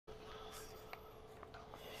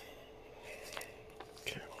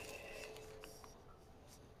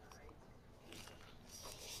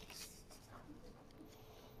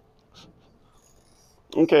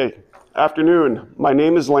Okay, afternoon. My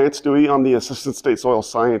name is Lance Duey. I'm the Assistant State Soil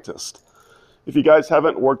Scientist. If you guys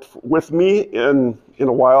haven't worked with me in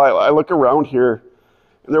a while, I look around here,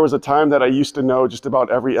 and there was a time that I used to know just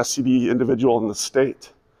about every SCD individual in the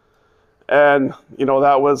state. And, you know,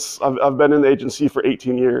 I've been in the agency for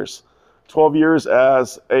 18 years, 12 years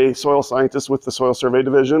as a soil scientist with the Soil Survey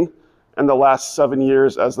Division, and the last 7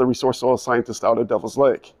 years as the resource soil scientist out at Devil's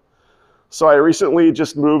Lake. So I recently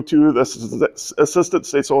just moved to the Assistant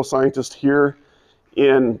State Soil Scientist here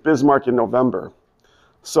in Bismarck in November.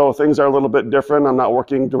 So things are a little bit different. I'm not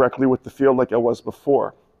working directly with the field like I was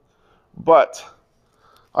before. But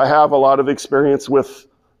I have a lot of experience with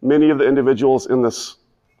many of the individuals in this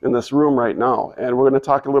room right now. And we're going to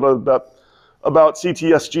talk a little bit about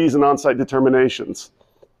CTSGs and on-site determinations.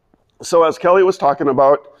 So as Kelly was talking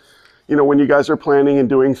about, you know, when you guys are planning and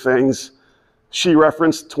doing things, she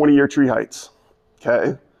referenced 20-year tree heights,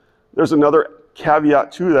 okay? There's another caveat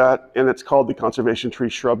to that, and it's called the conservation tree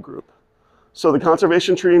shrub group. So the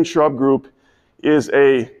conservation tree and shrub group is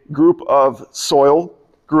a group of soil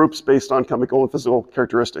groups based on chemical and physical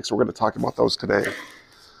characteristics. We're going to talk about those today.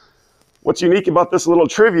 What's unique about this little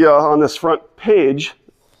trivia on this front page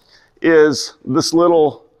is this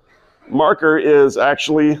little marker is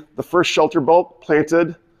actually the first shelter belt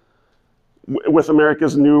planted with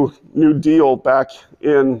America's New Deal back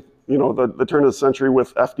in, you know, the turn of the century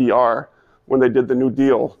with FDR when they did the New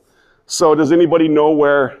Deal. So does anybody know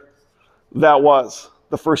where that was,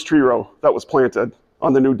 the first tree row that was planted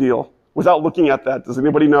on the New Deal? Without looking at that, does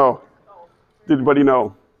anybody know? Did anybody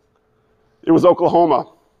know? It was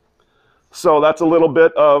Oklahoma. So that's a little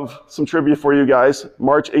bit of some trivia for you guys.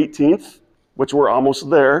 March 18th, which we're almost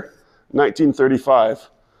there, 1935.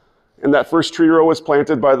 And that first tree row was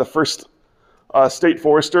planted by the first state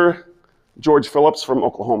forester, George Phillips from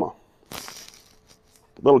Oklahoma.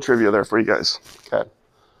 Little trivia there for you guys. Okay.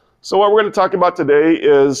 So what we're going to talk about today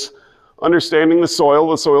is understanding the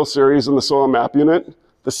soil series, and the soil map unit,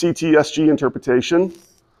 the CTSG interpretation,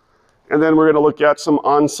 and then we're going to look at some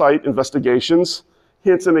on-site investigations,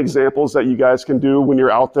 hints and examples that you guys can do when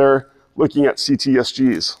you're out there looking at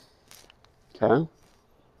CTSGs. Okay.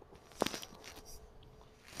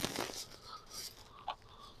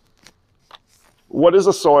 What is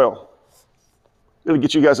a soil? I'm going to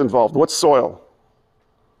get you guys involved. What's soil?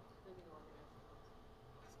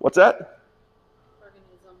 What's that?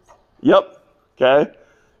 Organisms. Yep. Okay.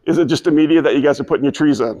 Is it just a media that you guys are putting your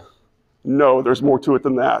trees in? No, there's more to it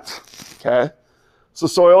than that. Okay. So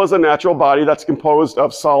soil is a natural body that's composed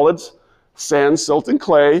of solids, sand, silt, and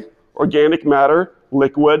clay, organic matter,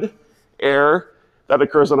 liquid, air that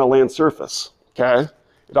occurs on a land surface. Okay.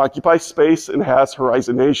 It occupies space and has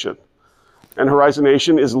horizonation. And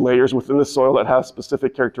horizonation is layers within the soil that have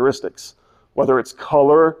specific characteristics, whether it's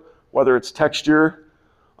color, whether it's texture,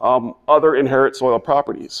 other inherent soil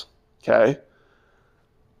properties, okay?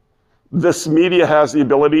 This media has the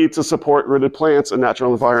ability to support rooted plants and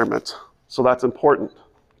natural environment, so that's important,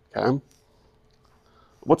 okay?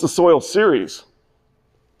 What's a soil series?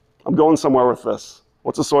 I'm going somewhere with this.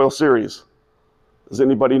 What's a soil series? Does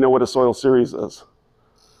anybody know what a soil series is?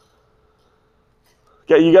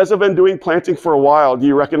 Okay, you guys have been doing planting for a while. Do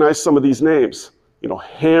you recognize some of these names? You know,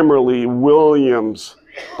 Hammerly, Williams,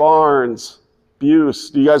 Barnes, Buse.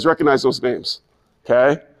 Do you guys recognize those names?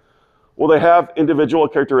 Okay. Well, they have individual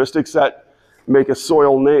characteristics that make a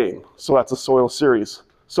soil name. So that's a soil series.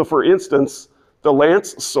 So for instance, the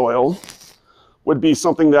Lance soil would be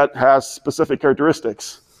something that has specific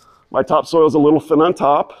characteristics. My topsoil is a little thin on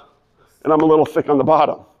top, and I'm a little thick on the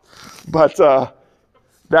bottom. But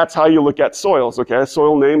that's how you look at soils, okay?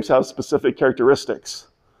 Soil names have specific characteristics.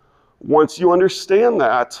 Once you understand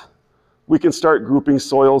that, we can start grouping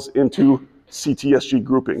soils into CTSG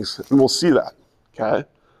groupings, and we'll see that, okay?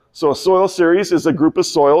 So a soil series is a group of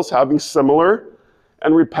soils having similar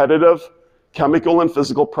and repetitive chemical and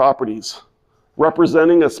physical properties,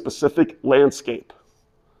 representing a specific landscape,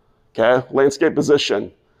 okay? Landscape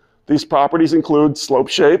position. These properties include slope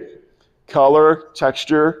shape, color,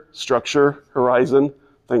 texture, structure, horizon,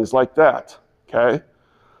 things like that, okay?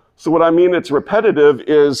 So what I mean it's repetitive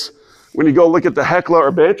is when you go look at the Hecla or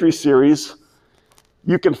Bantry series,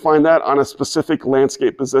 you can find that on a specific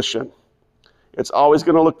landscape position. It's always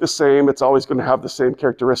going to look the same. It's always going to have the same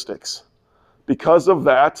characteristics. Because of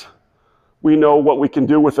that, we know what we can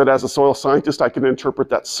do with it as a soil scientist. I can interpret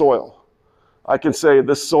that soil. I can say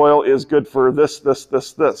this soil is good for this, this,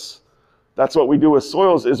 this, this. That's what we do with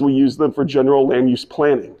soils is we use them for general land use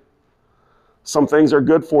planning. Some things are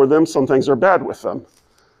good for them, some things are bad with them.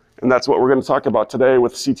 And that's what we're going to talk about today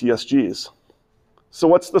with CTSGs. So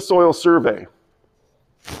what's the soil survey?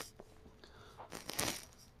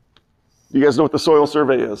 Do you guys know what the soil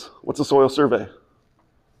survey is? What's a soil survey?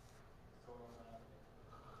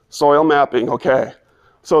 Soil mapping, okay.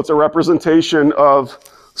 So it's a representation of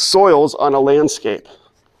soils on a landscape,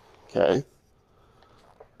 okay.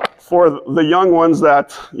 For the young ones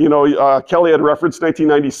that, Kelly had referenced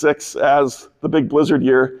 1996 as the big blizzard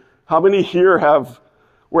year. How many here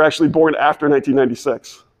were actually born after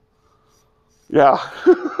 1996? Yeah,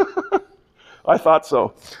 I thought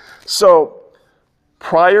so. So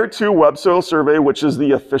prior to Web Soil Survey, which is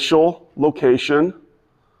the official location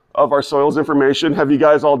of our soils information, have you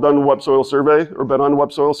guys all done Web Soil Survey or been on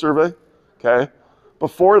Web Soil Survey? Okay.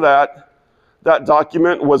 Before that, that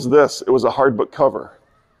document was this. It was a hardbook cover.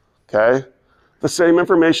 Okay. The same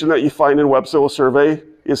information that you find in Web Soil Survey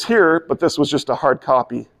is here, but this was just a hard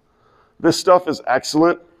copy. This stuff is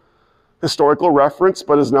excellent historical reference,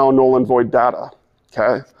 but is now null and void data,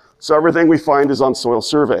 okay? So everything we find is on Soil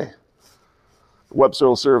Survey, Web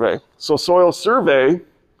Soil Survey. So Soil Survey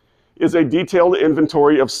is a detailed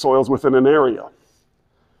inventory of soils within an area.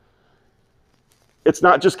 It's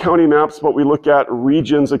not just county maps, but we look at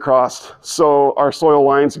regions across. So our soil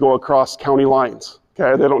lines go across county lines,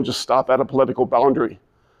 okay? They don't just stop at a political boundary,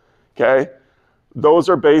 okay? Those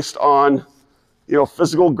are based on,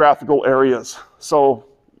 physical graphical areas. So,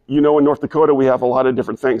 in North Dakota, we have a lot of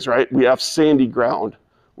different things, right? We have sandy ground,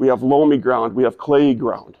 we have loamy ground, we have clayey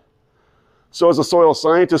ground. So as a soil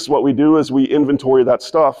scientist, what we do is we inventory that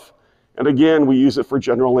stuff. And again, we use it for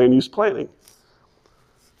general land use planning.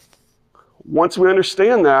 Once we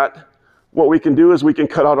understand that, what we can do is we can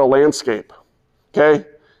cut out a landscape, okay?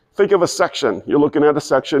 Think of a section. You're looking at a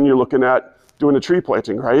section, you're looking at doing a tree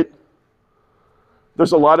planting, right?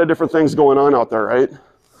 There's a lot of different things going on out there, right?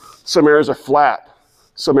 Some areas are flat.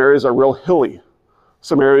 Some areas are real hilly.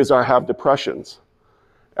 Some areas have depressions.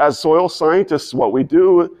 As soil scientists, what we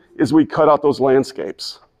do is we cut out those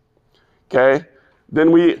landscapes, okay?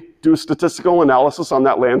 Then we do statistical analysis on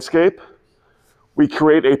that landscape. We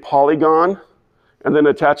create a polygon and then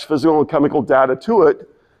attach physical and chemical data to it,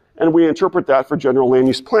 and we interpret that for general land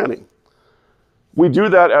use planning. We do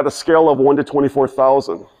that at a scale of 1 to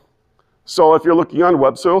 24,000. So if you're looking on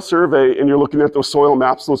Web Soil Survey and you're looking at those soil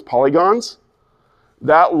maps, those polygons,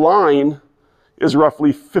 that line is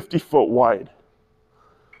roughly 50 foot wide.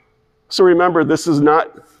 So remember, this is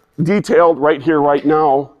not detailed right here, right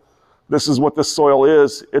now. This is what the soil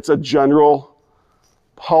is. It's a general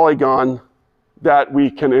polygon that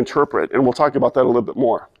we can interpret, and we'll talk about that a little bit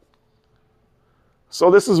more.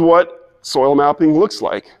 So this is what soil mapping looks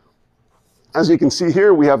like. As you can see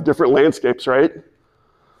here, we have different landscapes, right?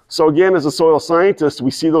 So again, as a soil scientist,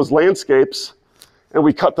 we see those landscapes and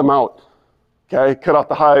we cut them out, okay? Cut out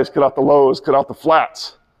the highs, cut out the lows, cut out the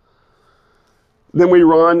flats. Then we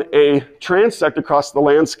run a transect across the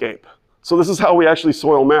landscape. So this is how we actually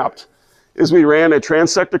soil mapped, is we ran a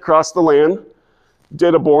transect across the land,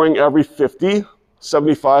 did a boring every 50,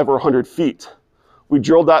 75, or 100 feet. We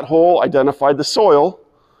drilled that hole, identified the soil,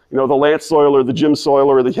 the Lance soil or the Jim soil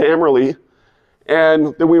or the Hammerly,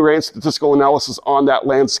 and then we ran statistical analysis on that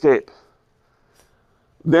landscape.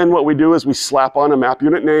 Then what we do is we slap on a map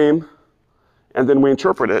unit name, and then we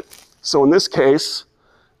interpret it. So in this case,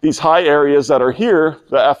 these high areas that are here,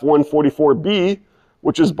 the F144B,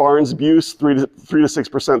 which is Barnes Buse 3 to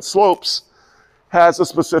 6% slopes, has a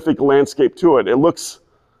specific landscape to it.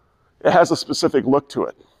 It has a specific look to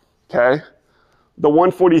it, okay? The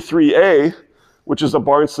 143A, which is a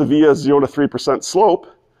Barnes Sevilla 0 to 3% slope,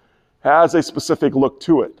 has a specific look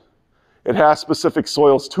to it. It has specific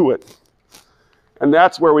soils to it. And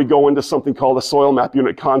that's where we go into something called a soil map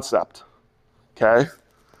unit concept, okay?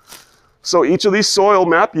 So each of these soil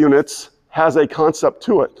map units has a concept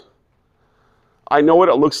to it. I know what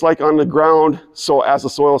it looks like on the ground, so as a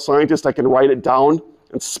soil scientist, I can write it down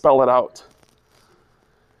and spell it out.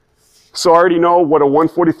 So I already know what a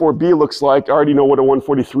 144B looks like. I already know what a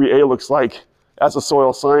 143A looks like as a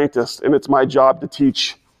soil scientist, and it's my job to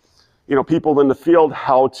teach people in the field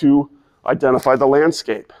how to identify the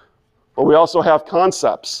landscape. But we also have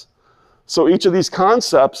concepts. So each of these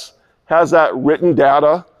concepts has that written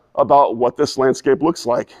data about what this landscape looks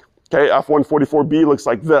like. Okay, F144B looks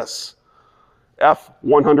like this.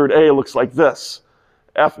 F100A looks like this.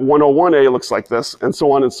 F101A looks like this, and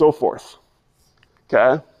so on and so forth.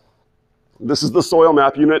 Okay? This is the soil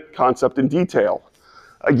map unit concept in detail.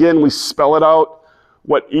 Again, we spell it out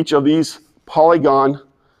what each of these polygon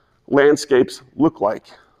landscapes look like.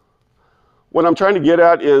 What I'm trying to get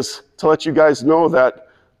at is to let you guys know that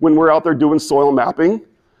when we're out there doing soil mapping,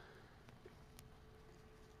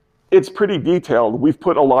 it's pretty detailed. We've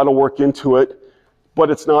put a lot of work into it, but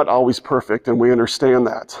it's not always perfect, and we understand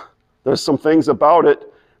that. There's some things about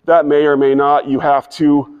it that may or may not, you have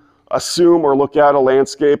to assume or look at a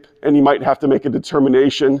landscape, and you might have to make a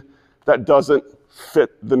determination that doesn't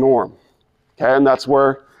fit the norm. Okay, and that's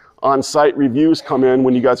where on-site reviews come in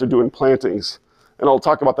when you guys are doing plantings. And I'll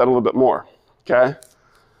talk about that a little bit more, okay?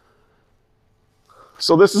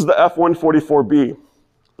 So this is the F144B.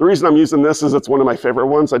 The reason I'm using this is it's one of my favorite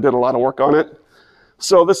ones. I did a lot of work on it.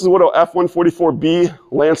 So this is what an F144B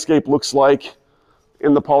landscape looks like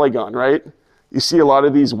in the polygon, right? You see a lot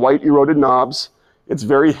of these white eroded knobs. It's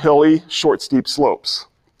very hilly, short, steep slopes,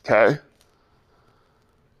 okay?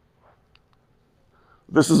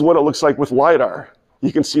 This is what it looks like with LiDAR.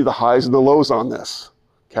 You can see the highs and the lows on this,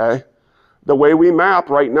 okay? The way we map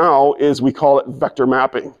right now is we call it vector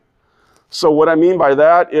mapping. So what I mean by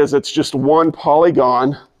that is it's just one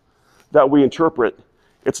polygon that we interpret.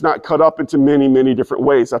 It's not cut up into many, many different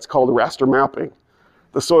ways. That's called raster mapping.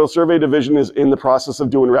 The Soil Survey Division is in the process of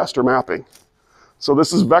doing raster mapping. So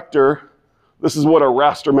this is vector. This is what a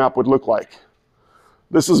raster map would look like.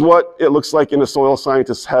 This is what it looks like in a soil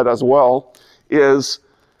scientist's head as well, is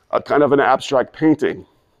a kind of an abstract painting.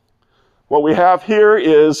 What we have here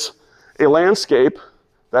is a landscape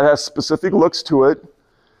that has specific looks to it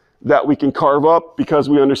that we can carve up because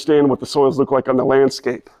we understand what the soils look like on the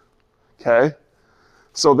landscape, okay?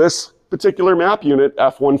 So this particular map unit,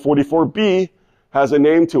 F144B, has a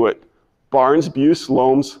name to it, Barnes Buce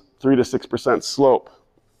Loams 3 to 6% slope.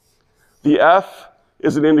 The F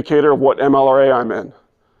is an indicator of what MLRA I'm in.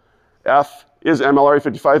 F is MLRA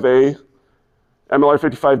 55A, MLRA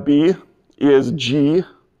 55B is G,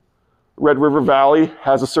 Red River Valley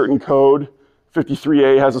has a certain code,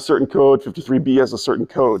 53A has a certain code, 53B has a certain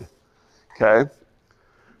code, okay?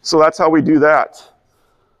 So that's how we do that.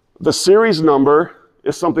 The series number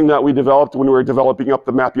is something that we developed when we were developing up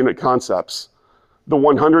the map unit concepts. The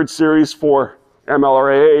 100 series for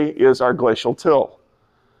MLRA is our glacial till.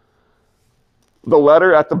 The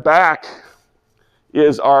letter at the back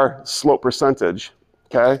is our slope percentage,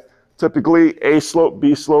 okay? Typically A slope,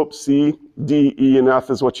 B slope, C, D, E, and F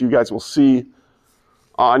is what you guys will see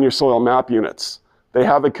on your soil map units. They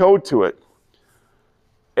have a code to it.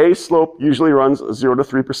 A slope usually runs 0 to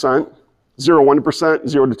 3%, 0 to 1%,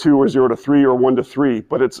 0 to 2, or 0 to 3, or 1 to 3,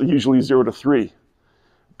 but it's usually 0 to 3.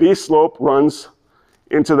 B slope runs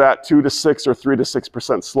into that 2 to 6 or 3 to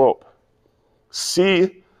 6% slope.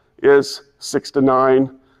 C is 6 to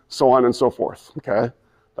 9, so on and so forth, okay?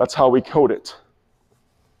 That's how we code it.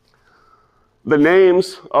 The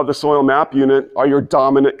names of the soil map unit are your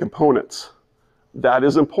dominant components. That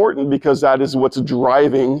is important because that is what's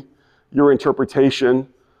driving your interpretation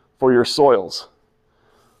for your soils.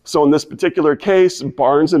 So in this particular case,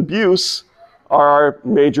 Barnes and Buce are our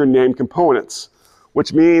major name components,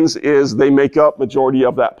 which means is they make up majority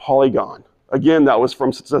of that polygon. Again, that was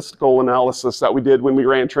from statistical analysis that we did when we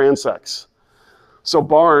ran transects. So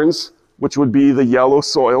Barnes, which would be the yellow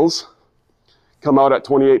soils, come out at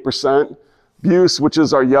 28%. Buce, which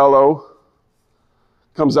is our yellow,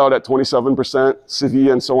 comes out at 27%,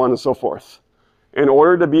 Sevilla, and so on and so forth. In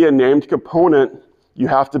order to be a named component, you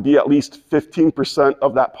have to be at least 15%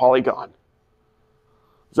 of that polygon.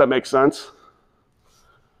 Does that make sense?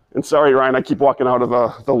 And sorry, Ryan, I keep walking out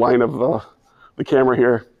of the line of the camera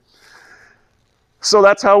here. So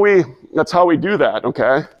that's how we do that,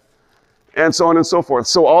 okay? And so on and so forth.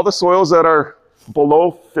 So all the soils that are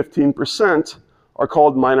below 15% are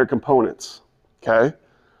called minor components, okay?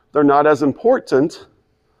 They're not as important,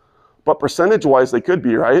 but percentage-wise they could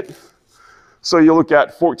be, right? So you look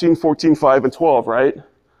at 14, 14, 5, and 12, right?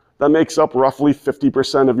 That makes up roughly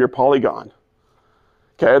 50% of your polygon,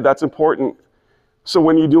 okay? That's important. So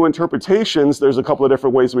when you do interpretations, there's a couple of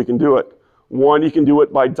different ways we can do it. One, you can do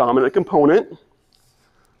it by dominant component,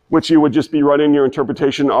 which you would just be running your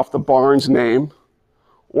interpretation off the Barnes name,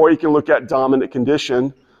 or you can look at dominant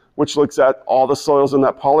condition, which looks at all the soils in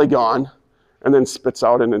that polygon and then spits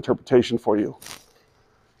out an interpretation for you,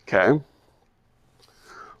 okay?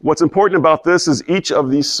 What's important about this is each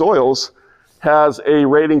of these soils has a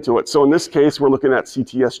rating to it. So in this case, we're looking at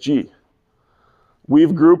CTSG.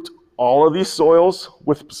 We've grouped all of these soils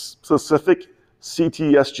with specific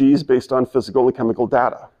CTSGs based on physical and chemical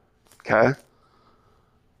data, okay?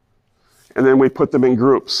 And then we put them in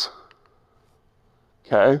groups,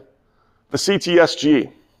 okay? The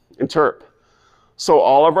CTSG, interp. So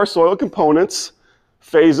all of our soil components,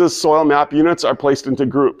 phases, soil map units are placed into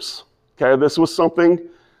groups, okay? This was something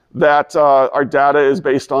that our data is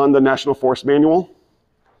based on the National Forest Manual.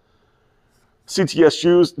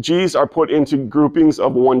 CTSGs are put into groupings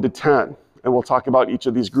of 1 to 10, and we'll talk about each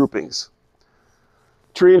of these groupings.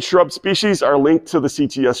 Tree and shrub species are linked to the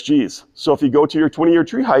CTSGs. So if you go to your 20-year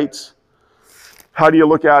tree heights, How do you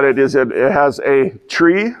look at it? Is it has a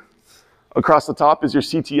tree. Across the top is your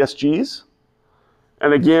CTSGs.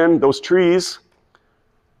 And again, those trees,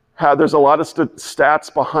 there's a lot of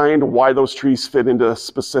stats behind why those trees fit into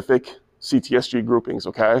specific CTSG groupings,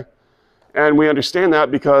 okay? And we understand that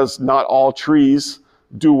because not all trees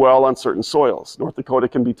do well on certain soils. North Dakota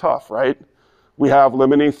can be tough, right? We have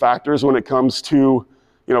limiting factors when it comes to,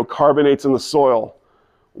 carbonates in the soil.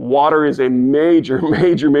 Water is a major,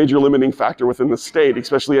 major limiting factor within the state,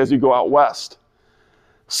 especially as you go out west.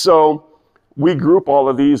 So we group all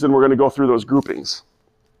of these, and we're going to go through those groupings.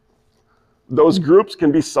 Those groups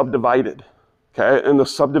can be subdivided, okay? And the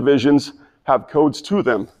subdivisions have codes to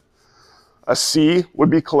them. A C would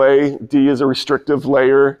be clay, D is a restrictive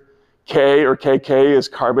layer, K or KK is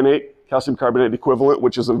carbonate, calcium carbonate equivalent,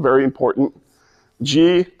 which is very important.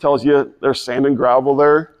 G tells you there's sand and gravel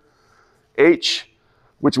there. H,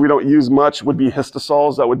 which we don't use much, would be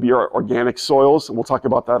histosols. That would be our organic soils, and we'll talk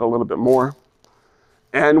about that a little bit more.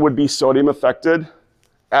 N would be sodium affected.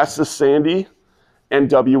 S is sandy, and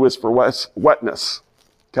W is for wetness,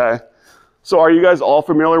 okay? So are you guys all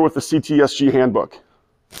familiar with the CTSG handbook?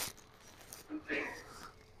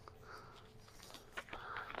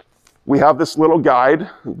 We have this little guide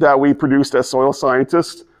that we produced as soil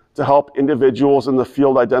scientists to help individuals in the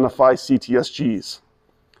field identify CTSGs.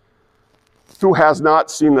 Who has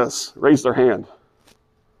not seen this? Raise their hand.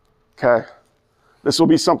 Okay. This will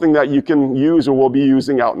be something that you can use or will be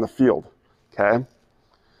using out in the field, okay?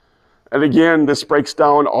 And again, this breaks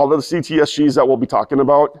down all of the CTSGs that we'll be talking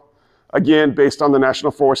about, again, based on the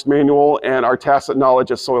National Forest Manual and our tacit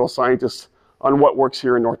knowledge as soil scientists on what works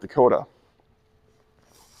here in North Dakota.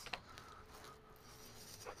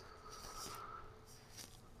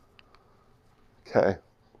 Okay.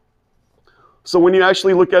 So when you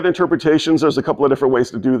actually look at interpretations, there's a couple of different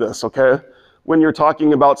ways to do this, okay? When you're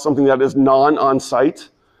talking about something that is non-on-site,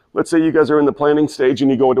 let's say you guys are in the planning stage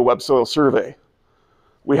and you go into web soil survey.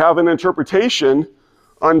 We have an interpretation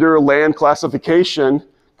under land classification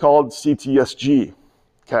called CTSG,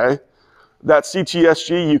 okay? That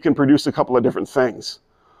CTSG, you can produce a couple of different things.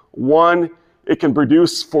 One, it can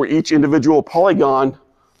produce for each individual polygon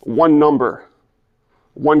one number,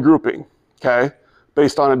 one grouping, okay?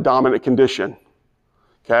 Based on a dominant condition,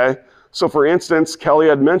 okay? So for instance, Kelly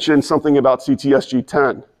had mentioned something about CTSG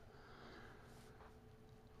 10.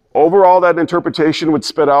 Overall, that interpretation would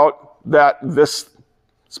spit out that this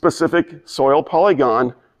specific soil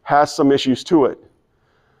polygon has some issues to it.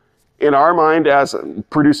 In our mind, as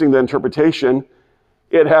producing the interpretation,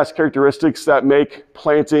 it has characteristics that make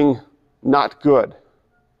planting not good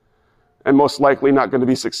and most likely not going to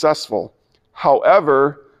be successful.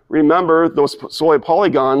 However, remember, those soil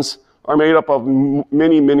polygons are made up of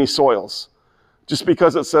many soils. Just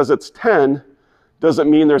because it says it's 10 doesn't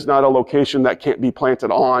mean there's not a location that can't be planted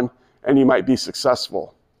on and you might be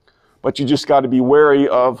successful. But you just got to be wary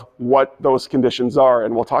of what those conditions are,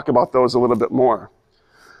 and we'll talk about those a little bit more.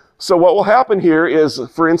 So what will happen here is,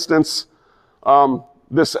 for instance,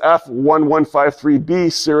 this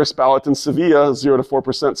F1153B, Cirrus, Ballatin, Sevilla, 0 to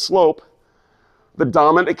 4% slope, the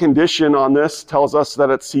dominant condition on this tells us that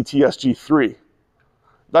it's CTSG3.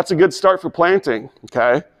 That's a good start for planting,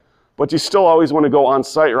 okay? But you still always want to go on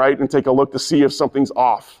site, right, and take a look to see if something's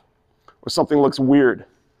off or something looks weird.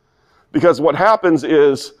 Because what happens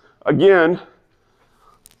is, again,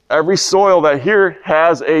 every soil that here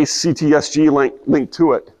has a CTSG link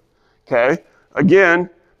to it, okay? Again,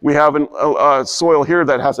 we have a soil here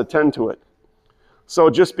that has a 10 to it. So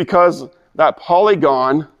just because that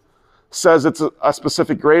polygon says it's a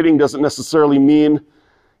specific grading doesn't necessarily mean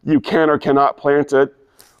you can or cannot plant it,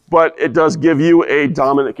 but it does give you a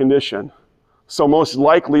dominant condition. So most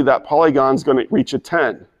likely that polygon's going to reach a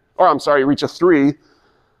 10, or I'm sorry, reach a 3,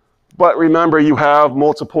 but remember you have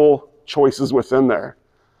multiple choices within there.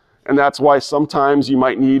 And that's why sometimes you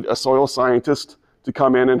might need a soil scientist to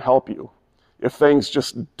come in and help you if things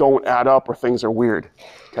just don't add up or things are weird,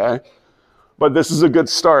 okay? But this is a good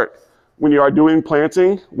start. When you are doing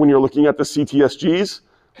planting, when you're looking at the CTSGs,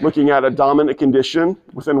 looking at a dominant condition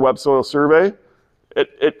within web soil survey,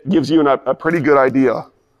 it gives you a pretty good idea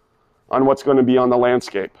on what's going to be on the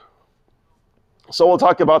landscape. So we'll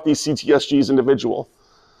talk about these CTSGs individual.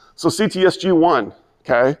 So CTSG1,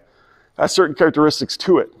 okay, has certain characteristics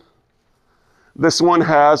to it. This one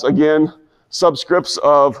has, again, subscripts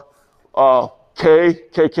of K,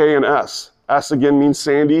 KK, and S. S again means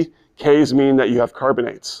sandy, Ks mean that you have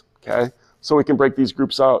carbonates. Okay, so we can break these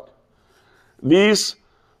groups out. These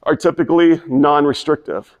are typically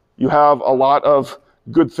non-restrictive. You have a lot of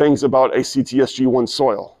good things about a CTSG1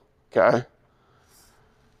 soil, okay?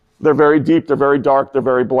 They're very deep, they're very dark, they're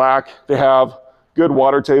very black. They have good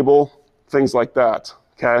water table, things like that,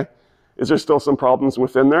 okay? Is there still some problems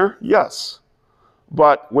within there? Yes.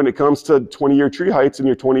 But when it comes to 20-year tree heights and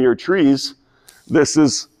your 20-year trees, this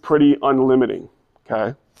is pretty unlimiting,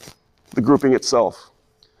 okay? The grouping itself.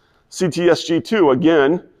 CTSG2,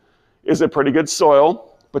 again, is a pretty good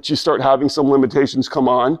soil, but you start having some limitations come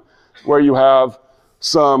on where you have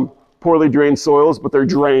some poorly drained soils, but they're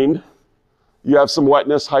drained. You have some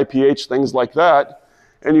wetness, high pH, things like that.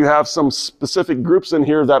 And you have some specific groups in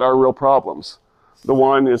here that are real problems. The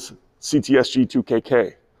one is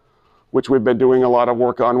CTSG2KK, which we've been doing a lot of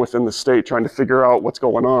work on within the state, trying to figure out what's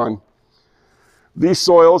going on. These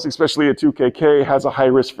soils, especially a 2KK, has a high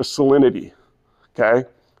risk for salinity, okay?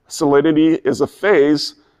 Salinity is a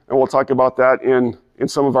phase, and we'll talk about that in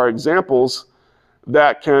some of our examples,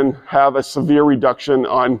 that can have a severe reduction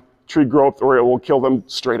on tree growth or it will kill them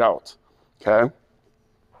straight out, okay?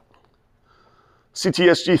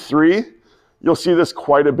 CTSG3, you'll see this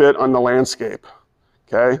quite a bit on the landscape,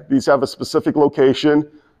 okay? These have a specific location,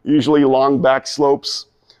 usually long back slopes,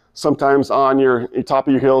 sometimes on your top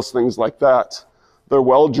of your hills, things like that. They're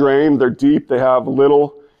well drained, they're deep, they have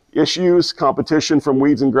little issues. Competition from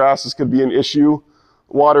weeds and grasses could be an issue.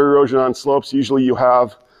 Water erosion on slopes, usually you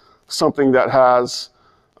have something that has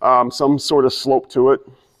some sort of slope to it.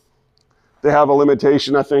 They have a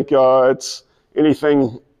limitation, I think it's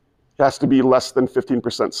anything has to be less than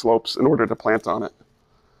 15% slopes in order to plant on it.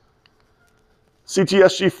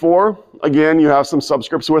 CTSG4, again, you have some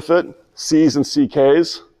subscripts with it, Cs and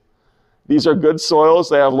CKs. These are good soils,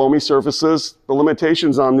 they have loamy surfaces. The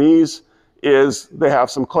limitations on these is they have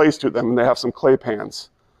some clays to them and they have some clay pans.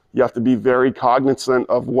 You have to be very cognizant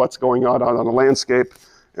of what's going on the landscape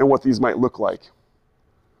and what these might look like,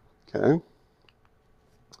 okay?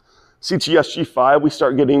 CTSG5, we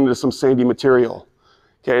start getting into some sandy material.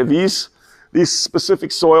 Okay, these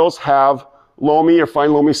specific soils have loamy or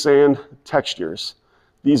fine loamy sand textures.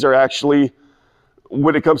 These are actually,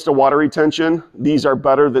 when it comes to water retention, these are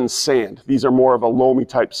better than sand. These are more of a loamy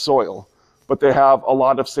type soil, but they have a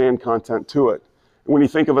lot of sand content to it. And when you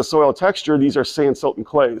think of a soil texture, these are sand, silt, and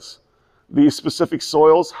clays. These specific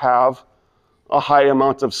soils have a high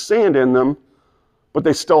amount of sand in them, but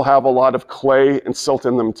they still have a lot of clay and silt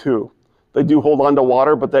in them too. They do hold on to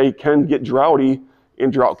water, but they can get droughty in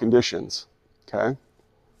drought conditions, okay?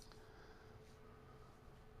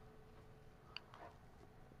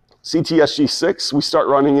 CTSG6, we start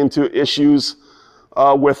running into issues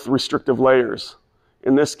with restrictive layers.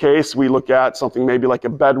 In this case, we look at something maybe like a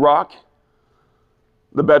bedrock.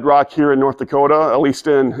 The bedrock here in North Dakota, at least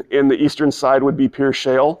in the eastern side, would be pure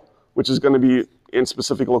shale, which is going to be in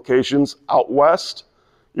specific locations. Out west,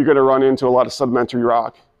 you're going to run into a lot of sedimentary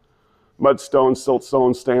rock. Mudstones,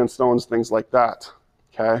 siltstones, sandstones, things like that,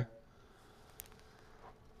 okay?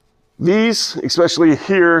 These, especially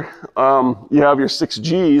here, you have your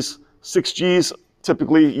 6Gs. 6Gs,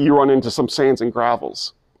 typically you run into some sands and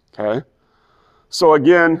gravels, okay? So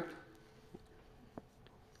again,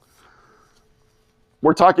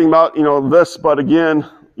 we're talking about, this, but again,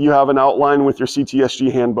 you have an outline with your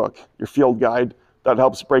CTSG handbook, your field guide, that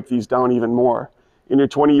helps break these down even more. In your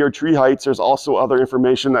 20-year tree heights, there's also other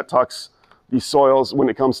information that talks these soils when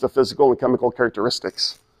it comes to physical and chemical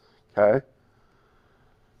characteristics, okay?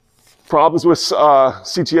 Problems with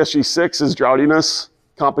CTSG6 is droughtiness,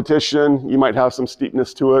 competition, you might have some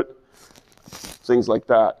steepness to it, things like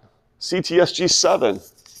that.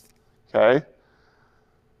 CTSG7, okay?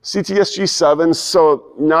 CTSG7,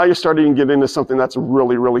 so now you're starting to get into something that's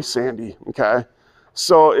really, really sandy, okay?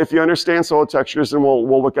 So if you understand soil textures, and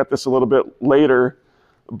we'll look at this a little bit later,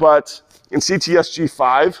 but in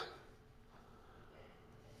CTSG5,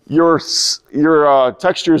 your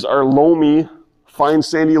textures are loamy, fine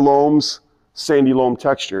sandy loams, sandy loam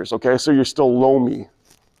textures, okay? So you're still loamy.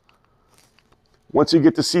 Once you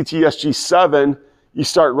get to CTSG7, you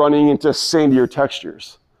start running into sandier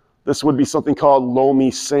textures. This would be something called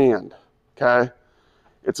loamy sand, okay?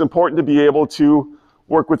 It's important to be able to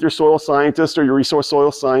work with your soil scientist or your resource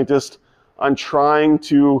soil scientist on trying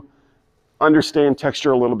to understand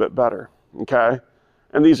texture a little bit better, okay?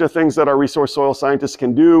 And these are things that our resource soil scientists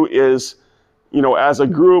can do is, as a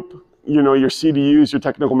group, your CDUs, your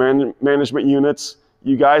technical management units,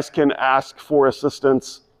 you guys can ask for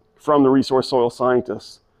assistance from the resource soil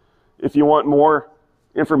scientists. If you want more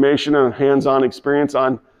information and hands-on experience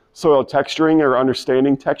on soil texturing or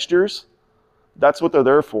understanding textures, that's what they're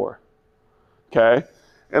there for, okay?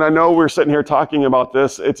 And I know we're sitting here talking about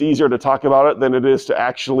this. It's easier to talk about it than it is to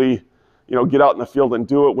actually, get out in the field and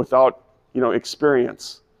do it without,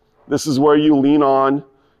 experience. This is where you lean on,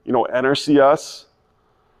 NRCS,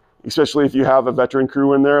 especially if you have a veteran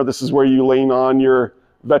crew in there. This is where you lean on your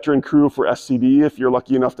veteran crew for SCD if you're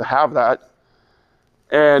lucky enough to have that.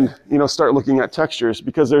 And start looking at textures,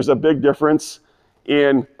 because there's a big difference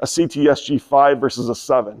in a CTSG5 versus a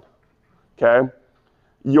 7, okay?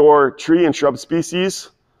 Your tree and shrub species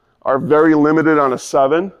are very limited on a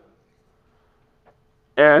 7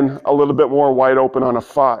 and a little bit more wide open on a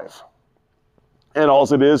 5. And all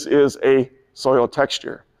it is a soil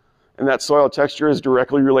texture. And that soil texture is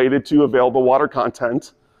directly related to available water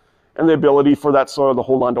content and the ability for that soil to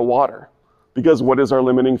hold on to water. Because what is our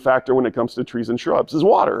limiting factor when it comes to trees and shrubs? Is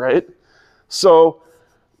water, right? So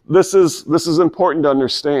this is important to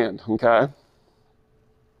understand, okay?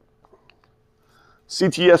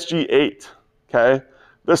 CTSG8, okay?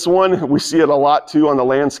 This one, we see it a lot too on the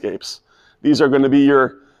landscapes. These are going to be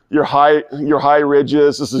your high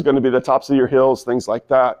ridges. This is going to be the tops of your hills, things like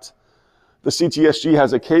that. The CTSG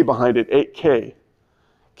has a K behind it, 8K.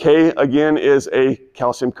 K, again, is a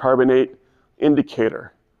calcium carbonate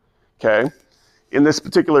indicator, okay? In this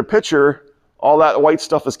particular picture, all that white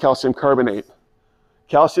stuff is calcium carbonate.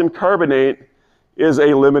 Calcium carbonate is a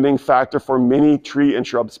limiting factor for many tree and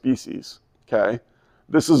shrub species, okay?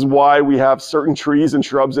 This is why we have certain trees and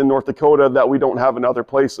shrubs in North Dakota that we don't have in other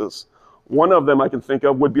places. One of them I can think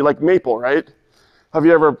of would be like maple, right? Have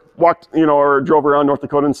you ever walked, or drove around North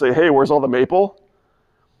Dakota and say, hey, where's all the maple?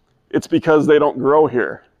 It's because they don't grow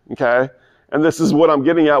here, okay? And this is what I'm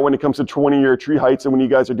getting at when it comes to 20-year tree heights, and when you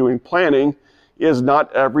guys are doing planning, is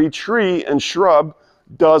not every tree and shrub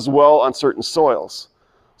does well on certain soils.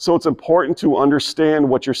 So it's important to understand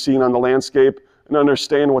what you're seeing on the landscape and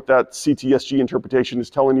understand what that CTSG interpretation is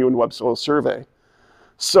telling you in Web Soil Survey.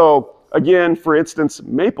 So again, for instance,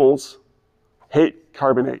 maples hate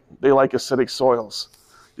carbonate. They like acidic soils.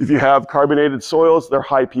 If you have carbonated soils, they're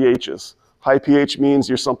high pHs. High pH means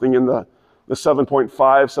you're something in the 7.5,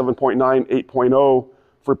 7.9, 8.0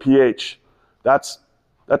 for pH. That's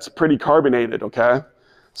pretty carbonated, okay?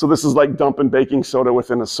 So this is like dumping baking soda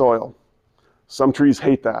within a soil. Some trees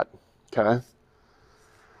hate that, okay?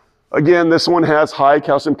 Again, this one has high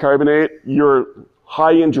calcium carbonate. You're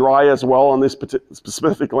high and dry as well on this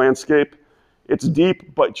specific landscape. It's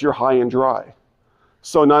deep, but you're high and dry.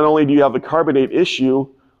 So not only do you have the carbonate issue,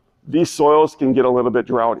 these soils can get a little bit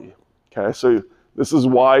droughty, okay? So this is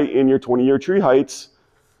why in your 20-year tree heights,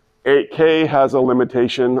 8K has a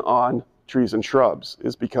limitation on trees and shrubs,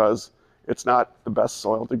 is because it's not the best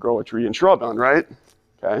soil to grow a tree and shrub on, right?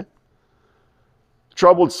 Okay.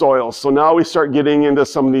 Troubled soils. So now we start getting into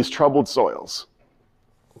some of these troubled soils.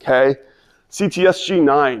 Okay. CTSG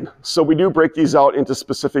 9. So we do break these out into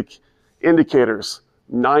specific indicators.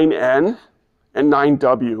 9N and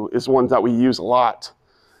 9W is one that we use a lot.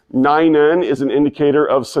 9N is an indicator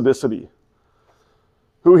of sodicity.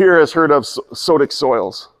 Who here has heard of sodic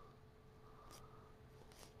soils?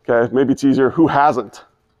 Okay, maybe it's easier. Who hasn't?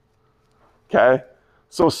 Okay,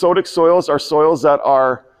 so sodic soils are soils that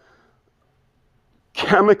are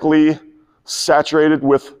chemically saturated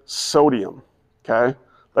with sodium. Okay,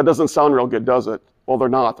 that doesn't sound real good, does it? Well, they're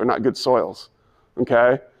not. They're not good soils.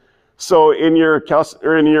 Okay, so in your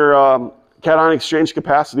cation exchange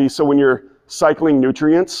capacity, so when you're cycling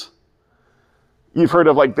nutrients, you've heard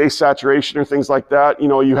of like base saturation or things like that.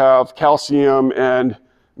 You have calcium and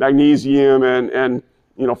magnesium and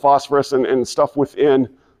phosphorus and stuff within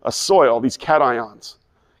a soil, these cations,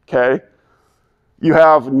 okay? You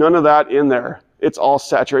have none of that in there. It's all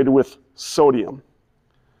saturated with sodium.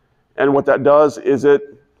 And what that does is it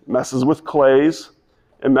messes with clays,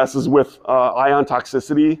 it messes with ion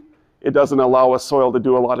toxicity. It doesn't allow a soil to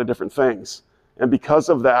do a lot of different things. And because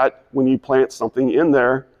of that, when you plant something in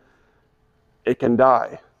there, it can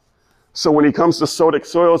die. So when it comes to sodic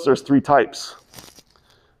soils, there's 3 types.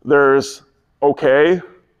 There's okay,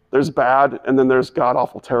 there's bad, and then there's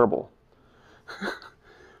god-awful terrible.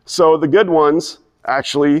 So the good ones,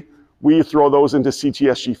 actually, we throw those into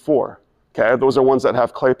CTSG4. Okay, those are ones that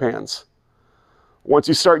have clay pans. Once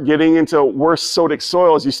you start getting into worse sodic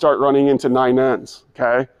soils, you start running into 9Ns,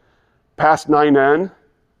 okay? Past 9N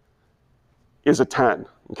is a 10,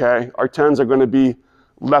 okay? Our 10s are gonna be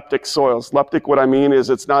leptic soils. Leptic, what I mean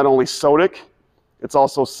is it's not only sodic, it's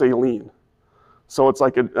also saline. So it's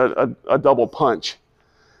like a double punch.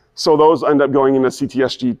 So those end up going into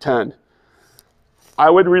CTSG 10. I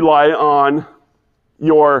would rely on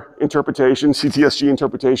your interpretation, CTSG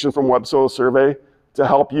interpretation from Web Soil Survey, to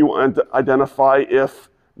help you identify if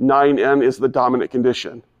 9N is the dominant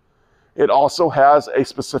condition. It also has a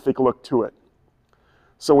specific look to it.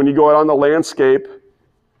 So when you go out on the landscape,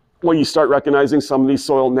 when you start recognizing some of these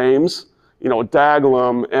soil names,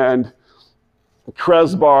 daglum and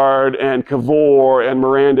Cresbard and Cavour and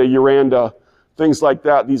Miranda, Uranda, things like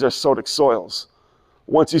that. These are sodic soils.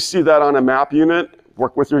 Once you see that on a map unit,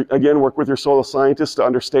 work with your soil scientist to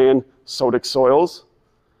understand sodic soils.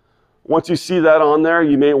 Once you see that on there,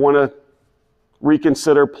 you may want to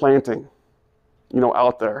reconsider planting,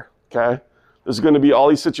 out there, okay? There's going to be all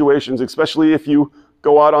these situations, especially if you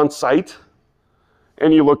go out on site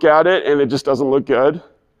and you look at it and it just doesn't look good.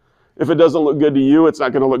 If it doesn't look good to you, it's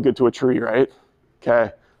not going to look good to a tree, right?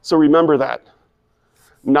 Okay, so remember that.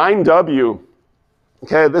 9W,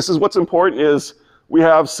 okay, this is what's important is we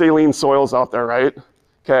have saline soils out there, right?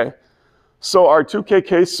 Okay, so our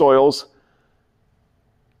 2KK soils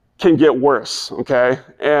can get worse, okay?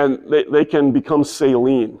 And they can become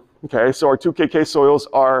saline, okay? So our 2KK soils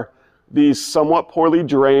are these somewhat poorly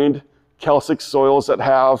drained calcic soils that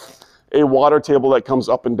have a water table that comes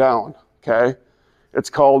up and down, okay?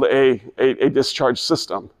 It's called a discharge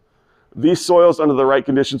system. These soils under the right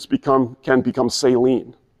conditions can become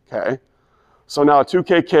saline, okay? So now a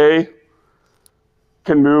 2KK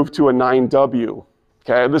can move to a 9W,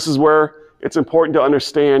 okay? This is where it's important to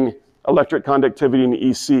understand electric conductivity in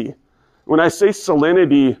EC. When I say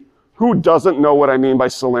salinity, who doesn't know what I mean by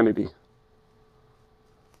salinity?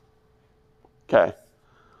 Okay.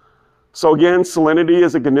 So again, salinity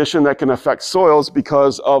is a condition that can affect soils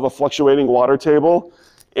because of a fluctuating water table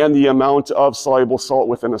and the amount of soluble salt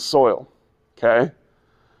within a soil, okay?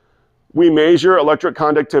 We measure electric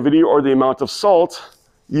conductivity or the amount of salt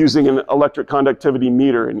using an electric conductivity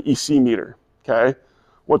meter, an EC meter, okay?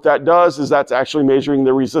 What that does is that's actually measuring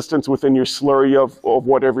the resistance within your slurry of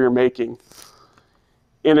whatever you're making.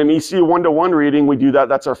 In an EC 1-to-1 reading, we do that,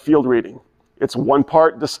 that's our field reading. It's 1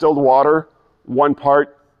 part distilled water, 1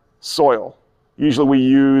 part soil. Usually we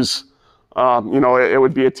use, it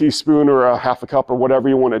would be a teaspoon or a half a cup or whatever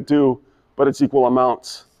you want to do, but it's equal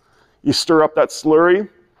amounts. You stir up that slurry,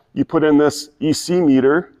 you put in this EC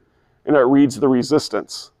meter, and it reads the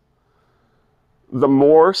resistance. The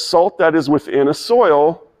more salt that is within a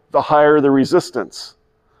soil, the higher the resistance.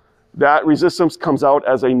 That resistance comes out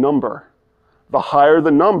as a number. The higher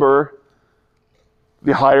the number,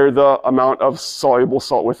 the higher the amount of soluble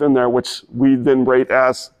salt within there, which we then rate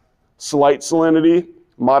as slight salinity,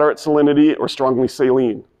 moderate salinity, or strongly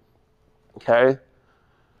saline, okay?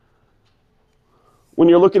 When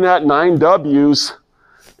you're looking at 9Ws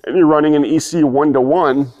and you're running an EC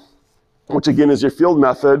 1-to-1, which again is your field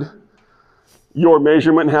method, your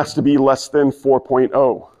measurement has to be less than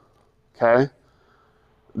 4.0, okay?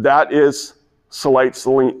 That is slight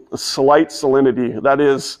salinity. That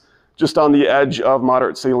is just on the edge of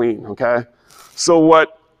moderate saline, okay? So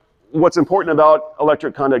what's important about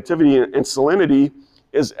electric conductivity and salinity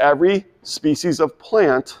is every species of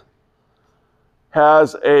plant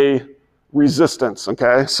has a resistance,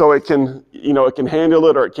 okay? So it can, it can handle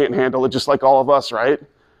it or it can't handle it, just like all of us, right?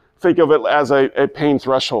 Think of it as a pain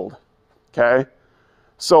threshold, okay?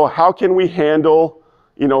 So how can we handle,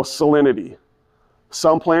 salinity?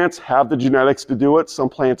 Some plants have the genetics to do it, some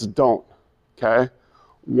plants don't, okay?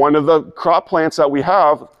 One of the crop plants that we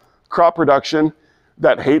have, crop production,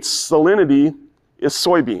 that hates salinity is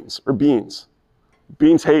soybeans or beans.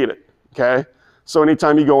 Beans hate it, okay? So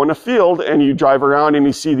anytime you go in a field and you drive around and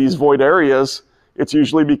you see these void areas, it's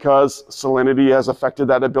usually because salinity has affected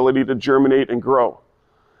that ability to germinate and grow.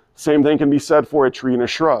 Same thing can be said for a tree and a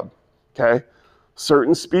shrub, okay?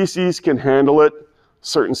 Certain species can handle it,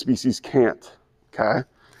 certain species can't, okay?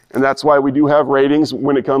 And that's why we do have ratings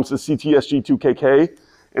when it comes to CTSG 2KK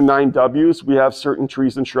and 9Ws. We have certain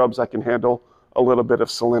trees and shrubs that can handle a little bit of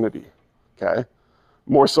salinity, okay?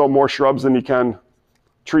 More shrubs than you can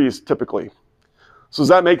trees typically. So does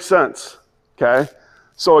that make sense, okay?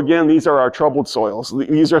 So again, these are our troubled soils.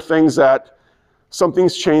 These are things that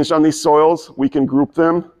something's changed on these soils. We can group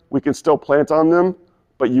them. We can still plant on them,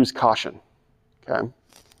 but use caution, okay?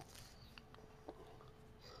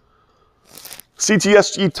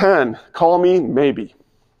 CTSG 10, call me maybe,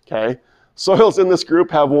 okay? Soils in this group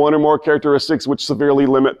have 1 or more characteristics which severely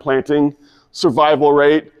limit planting, survival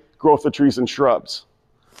rate, growth of trees and shrubs.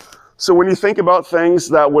 So when you think about things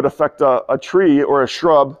that would affect a tree or a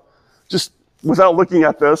shrub, just without looking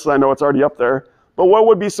at this, I know it's already up there, but what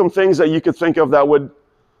would be some things that you could think of that would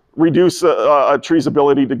reduce a tree's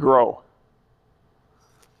ability to grow?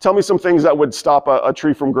 Tell me some things that would stop a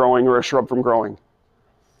tree from growing or a shrub from growing.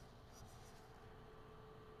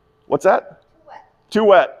 What's that? Too wet. Too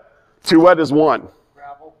wet. Too wet is one.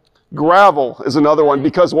 Gravel. Gravel is another one.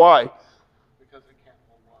 Because why? Because it can't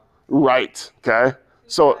hold water. Right. Okay.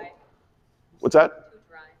 So, dry. what's that? Too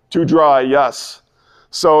dry. Too dry, yes.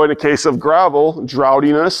 So in a case of gravel,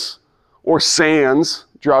 droughtiness or sands,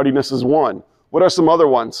 droughtiness is one. What are some other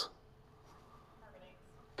ones?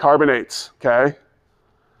 Carbonates, okay?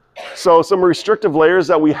 So some restrictive layers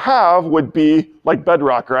that we have would be like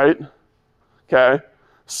bedrock, right? Okay,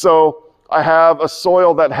 so I have a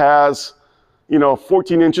soil that has,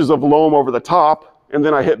 14 inches of loam over the top, and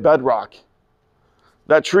then I hit bedrock.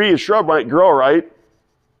 That tree or shrub might grow, right?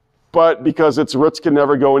 But because its roots can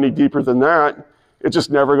never go any deeper than that, it's just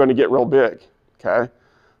never going to get real big, okay?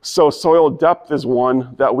 So soil depth is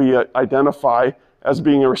one that we identify as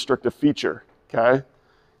being a restrictive feature, okay?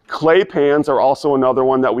 Clay pans are also another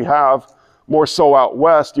one that we have. More so out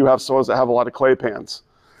west, you have soils that have a lot of clay pans.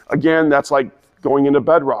 Again, that's like going into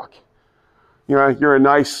bedrock. You're a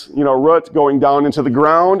nice, root going down into the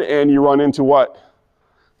ground, and you run into what?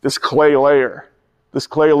 This clay layer. This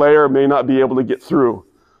clay layer may not be able to get through.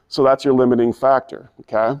 So that's your limiting factor,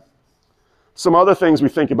 okay? Some other things we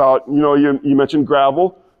think about, you mentioned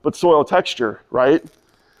gravel, but soil texture, right?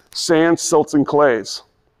 Sand, silts, and clays.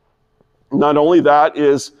 Not only that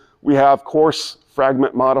is we have coarse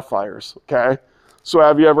fragment modifiers, okay? So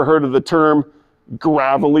have you ever heard of the term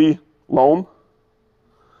gravelly loam?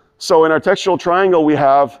 So in our textural triangle, we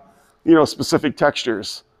have, specific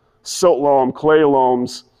textures. Silt loam, clay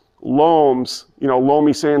loams,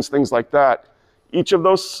 loamy sands, things like that. Each of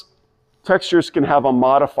those textures can have a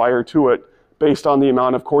modifier to it based on the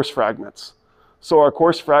amount of coarse fragments. So our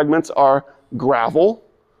coarse fragments are gravel,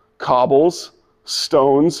 cobbles,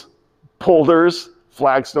 stones, boulders,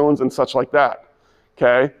 flagstones, and such like that,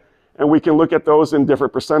 okay? And we can look at those in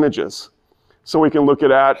different percentages. So we can look at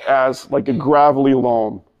that as like a gravelly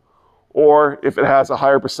loam, or if it has a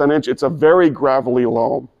higher percentage, it's a very gravelly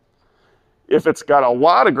loam. If it's got a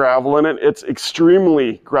lot of gravel in it, it's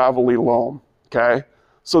extremely gravelly loam, okay?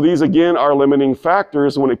 So these, again, are limiting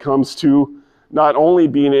factors when it comes to not only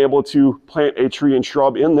being able to plant a tree and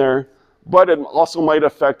shrub in there, but it also might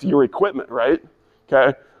affect your equipment, right?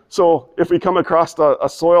 Okay, so if we come across a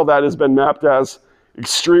soil that has been mapped as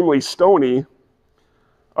extremely stony,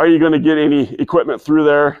 are you going to get any equipment through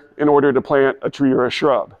there in order to plant a tree or a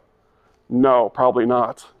shrub? No, probably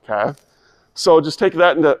not, okay? So just take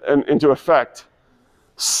that into effect.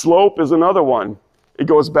 Slope is another one. It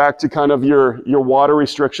goes back to kind of your water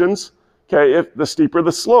restrictions. Okay, if the steeper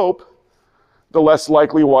the slope, the less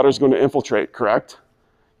likely water is going to infiltrate, correct?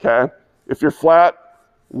 Okay, if you're flat,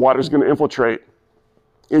 water's going to infiltrate.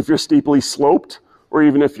 If you're steeply sloped, or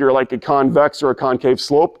even if you're like a convex or a concave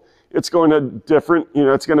slope, it's going to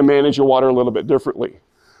it's going to manage your water a little bit differently.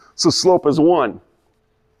 So slope is one.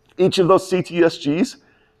 Each of those CTSGs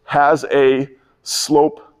has a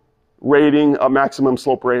slope rating, a maximum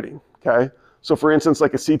slope rating, okay? So for instance,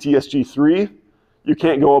 like a CTSG3, you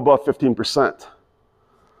can't go above 15%.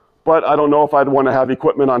 But I don't know if I'd want to have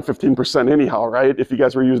equipment on 15% anyhow, right? If you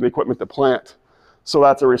guys were using equipment to plant. So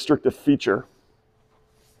that's a restrictive feature.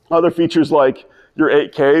 Other features like your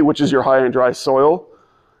 8K, which is your high and dry soil,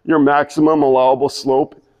 your maximum allowable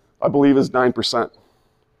slope, I believe, is 9%.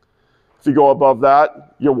 If you go above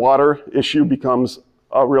that, your water issue becomes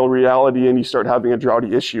a real reality and you start having a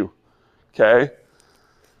droughty issue, okay?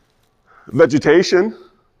 Vegetation,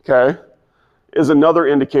 okay, is another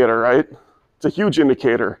indicator, right? It's a huge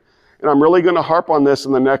indicator. And I'm really gonna harp on this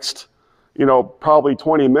in the next, probably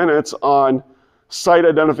 20 minutes on site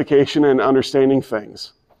identification and understanding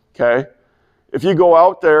things, okay? If you go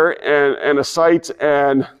out there and a site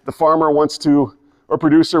and the farmer wants to, or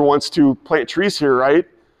producer wants to plant trees here, right?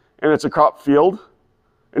 And it's a crop field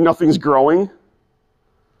and nothing's growing,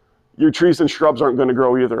 your trees and shrubs aren't gonna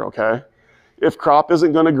grow either, okay? If crop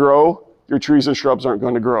isn't gonna grow, your trees and shrubs aren't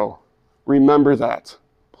gonna grow. Remember that.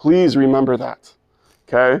 Please remember that,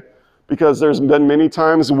 okay? Because there's been many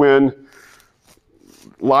times when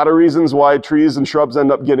a lot of reasons why trees and shrubs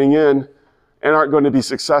end up getting in and aren't going to be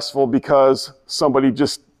successful because somebody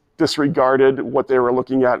just disregarded what they were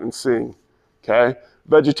looking at and seeing, okay?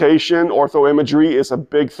 Vegetation, orthoimagery is a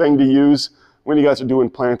big thing to use when you guys are doing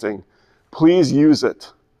planting. Please use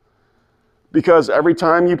it. Because every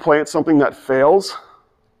time you plant something that fails,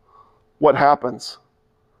 what happens?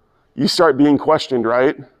 You start being questioned,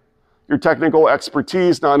 right? Your technical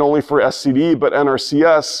expertise, not only for SCD, but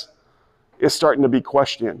NRCS, is starting to be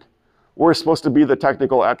questioned. We're supposed to be the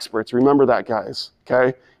technical experts. Remember that, guys,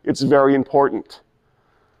 okay? It's very important.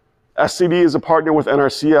 SCD is a partner with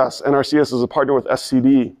NRCS. NRCS is a partner with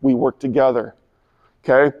SCD. We work together,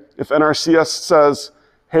 okay? If NRCS says,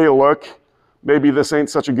 hey, look, maybe this ain't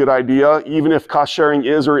such a good idea, even if cost sharing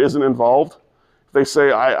is or isn't involved, if they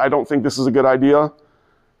say, I don't think this is a good idea,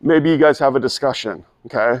 maybe you guys have a discussion,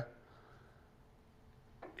 okay?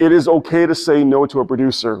 It is okay to say no to a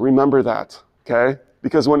producer. Remember that, okay?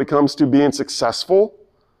 Because when it comes to being successful,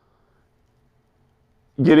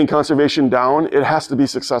 getting conservation down, it has to be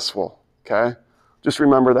successful, okay? Just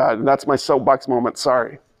remember that, and that's my soapbox moment,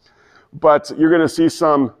 sorry. But you're gonna see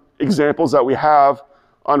some examples that we have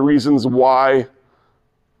on reasons why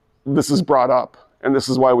this is brought up, and this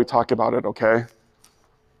is why we talk about it, okay?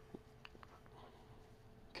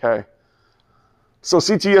 Okay. So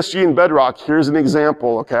CTSG and bedrock, here's an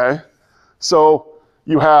example, okay? So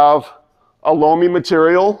you have a loamy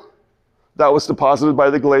material that was deposited by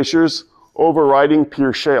the glaciers overriding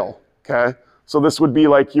pure shale, okay? So this would be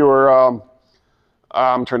like your,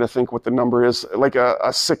 I'm trying to think what the number is, like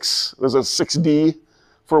a 6, there's a 6D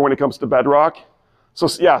for when it comes to bedrock. So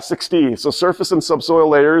yeah, 6D. So surface and subsoil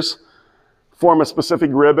layers form a specific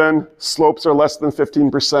ribbon, slopes are less than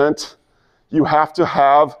 15%. You have to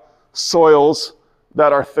have soils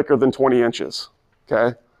that are thicker than 20 inches,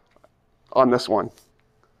 okay, on this one,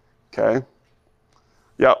 okay?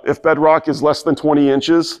 Yeah, if bedrock is less than 20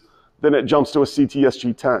 inches, then it jumps to a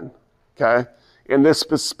CTSG 10, okay, in this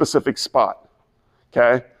specific spot,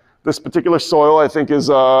 okay? This particular soil, I think, is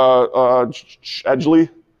Edgley.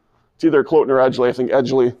 It's either Cloten or Edgley, I think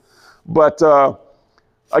Edgley. But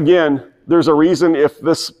again, there's a reason if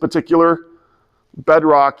this particular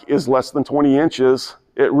bedrock is less than 20 inches,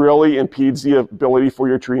 it really impedes the ability for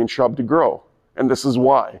your tree and shrub to grow. And this is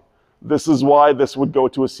why. This is why this would go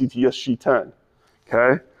to a CTSG 10,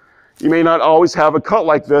 okay? You may not always have a cut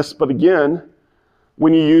like this, but again,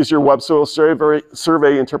 when you use your web soil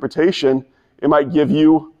survey interpretation, it might give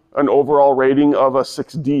you an overall rating of a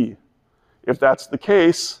 6D. If that's the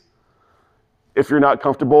case, if you're not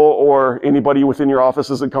comfortable or anybody within your office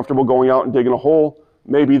isn't comfortable going out and digging a hole,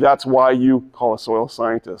 maybe that's why you call a soil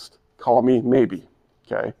scientist. Call me, maybe,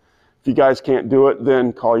 okay? If you guys can't do it,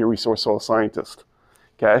 then call your resource soil scientist,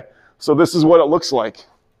 okay? So this is what it looks like,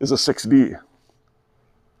 is a 6D.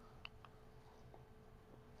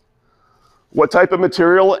 What type of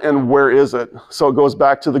material and where is it? So it goes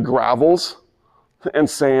back to the gravels and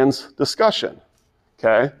sands discussion,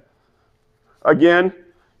 okay? Again,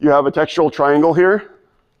 you have a textural triangle here.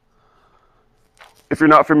 If you're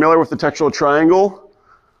not familiar with the textural triangle,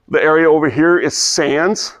 the area over here is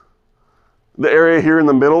sands. The area here in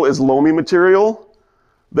the middle is loamy material.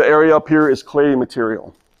 The area up here is clayey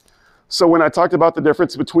material. So when I talked about the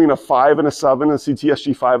difference between a 5 and a 7, a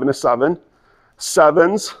CTSG 5 and a 7,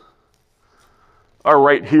 7s are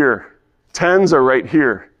right here. 10s are right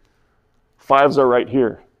here. 5s are right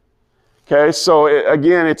here. Okay, so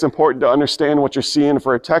again, it's important to understand what you're seeing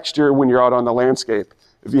for a texture when you're out on the landscape,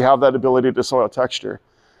 if you have that ability to soil texture.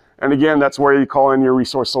 And again, that's where you call in your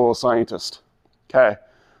resource soil scientist. Okay,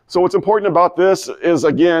 so what's important about this is,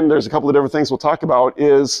 again, there's a couple of different things we'll talk about,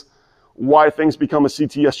 is why things become a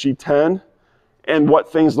CTSG 10 and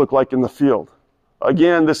what things look like in the field.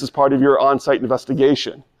 Again, this is part of your on-site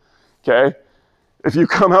investigation. Okay, if you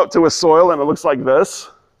come out to a soil and it looks like this,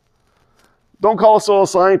 don't call a soil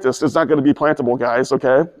scientist. It's not going to be plantable, guys,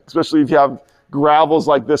 okay? Especially if you have gravels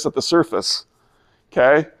like this at the surface,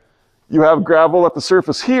 okay? You have gravel at the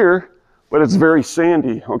surface here, but it's very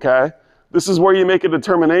sandy, okay? This is where you make a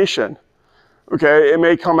determination, okay? It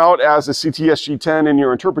may come out as a CTSG 10 in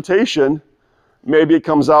your interpretation. Maybe it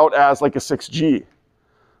comes out as like a 6G.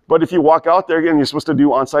 But if you walk out there, again, you're supposed to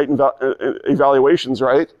do on-site evaluations,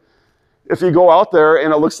 right? If you go out there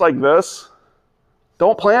and it looks like this,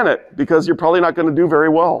 don't plant it, because you're probably not going to do very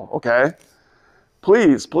well, okay?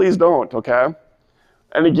 Please, please don't, okay?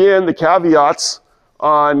 And again, the caveats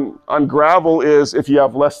on gravel is if you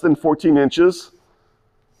have less than 14 inches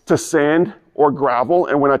to sand or gravel,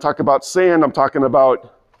 and when I talk about sand, I'm talking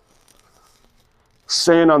about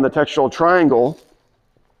sand on the textural triangle,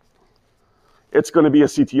 it's going to be a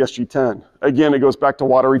CTSG 10. Again, it goes back to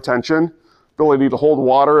water retention, ability to hold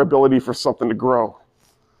water, ability for something to grow.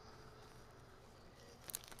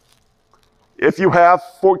 If you have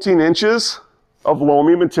 14 inches of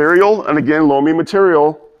loamy material, and again, loamy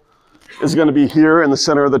material is going to be here in the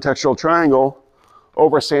center of the textural triangle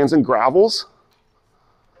over sands and gravels,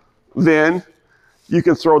 then you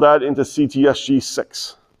can throw that into CTSG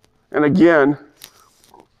 6. And again,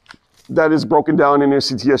 that is broken down in your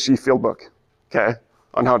CTSG field book, okay,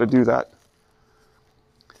 on how to do that.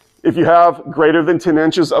 If you have greater than 10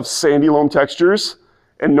 inches of sandy loam textures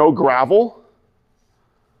and no gravel,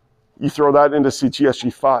 you throw that into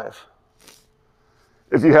CTSG 5.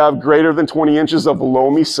 If you have greater than 20 inches of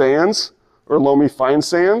loamy sands or loamy fine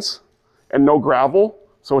sands and no gravel,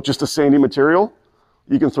 so it's just a sandy material,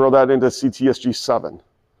 you can throw that into CTSG 7.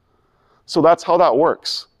 So that's how that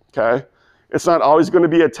works, okay? It's not always going to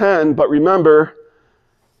be a 10, but remember,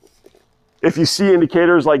 if you see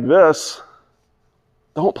indicators like this,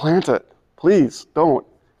 don't plant it. Please, don't.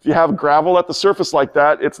 If you have gravel at the surface like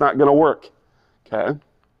that, it's not going to work, okay?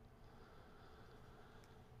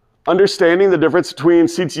 Understanding the difference between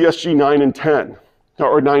CTSG 9 and 10,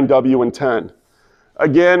 or 9W and 10.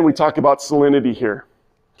 Again, we talk about salinity here,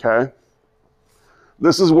 okay?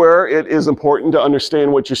 This is where it is important to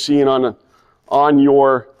understand what you're seeing on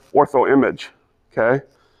your ortho image, okay?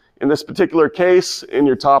 In this particular case, in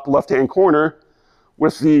your top left-hand corner,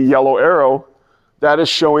 with the yellow arrow, that is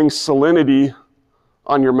showing salinity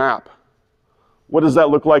on your map. What does that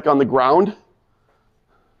look like on the ground?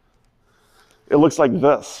 It looks like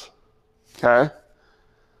this, okay?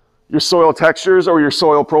 Your soil textures or your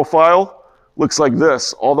soil profile looks like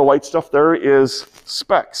this. All the white stuff there is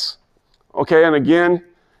specks. Okay, and again,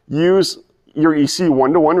 use your EC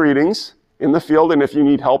one-to-one readings in the field, and if you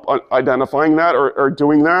need help identifying that or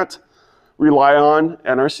doing that, rely on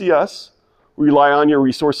NRCS, rely on your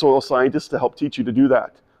resource soil scientist to help teach you to do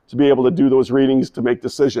that, to be able to do those readings to make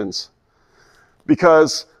decisions.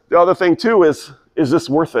 Because the other thing too is this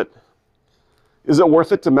worth it? Is it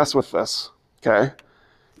worth it to mess with this, okay?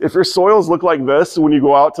 If your soils look like this when you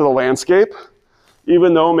go out to the landscape,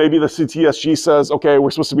 even though maybe the CTSG says, okay,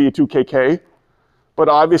 we're supposed to be a 2 kk, but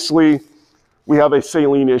obviously we have a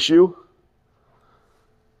saline issue,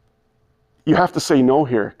 you have to say no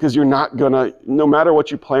here, because you're not gonna, no matter what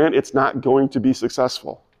you plant, it's not going to be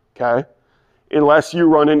successful, okay? Unless you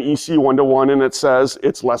run an EC one-to-one and it says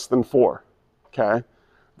it's less than 4, okay?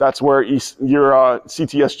 That's where your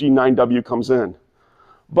CTSG 9W comes in.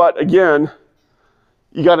 But again,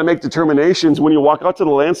 you gotta make determinations when you walk out to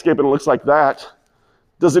the landscape and it looks like that.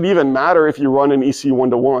 Does it even matter if you run an EC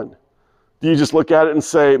one-to-one? Do you just look at it and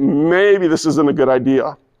say, maybe this isn't a good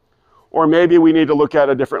idea? Or maybe we need to look at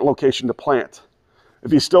a different location to plant.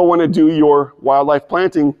 If you still want to do your wildlife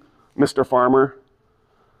planting, Mr. Farmer,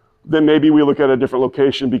 then maybe we look at a different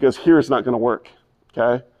location because here it's not going to work,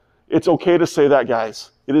 okay? It's okay to say that,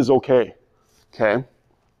 guys. It is okay, okay?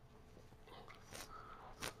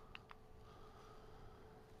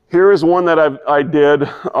 Here is one that I did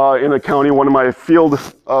in a county, one of my field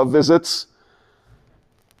visits.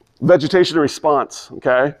 Vegetation response,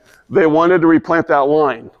 okay? They wanted to replant that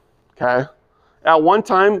line, okay? At one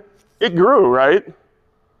time, it grew, right?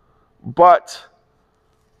 But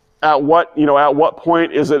at what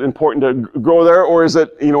point is it important to grow there, or is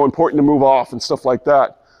it, important to move off and stuff like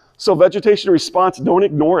that? So vegetation response, don't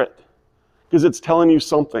ignore it, because it's telling you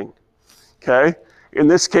something, okay? In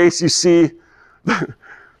this case, you see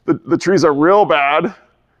the trees are real bad,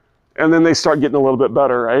 and then they start getting a little bit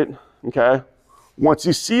better, right? Okay? Once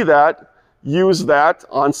you see that, use that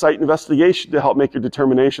on-site investigation to help make your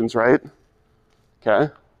determinations, right?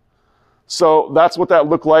 Okay? So that's what that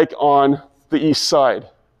looked like on the east side.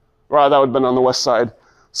 Or that would have been on the west side.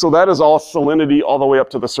 So that is all salinity all the way up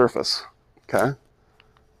to the surface, okay?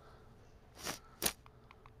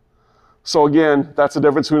 So again, that's the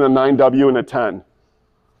difference between a 9W and a 10.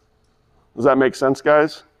 Does that make sense,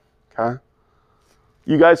 guys? Okay.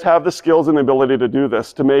 You guys have the skills and ability to do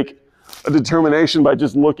this, to make a determination by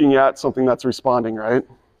just looking at something that's responding, right?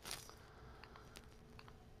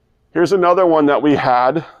 Here's another one that we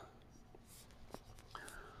had.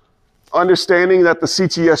 Understanding that the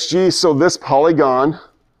CTSG, so this polygon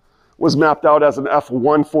was mapped out as an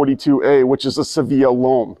F142A, which is a Sevilla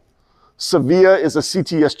loam. Sevilla is a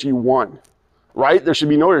CTSG1, right? There should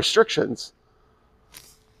be no restrictions.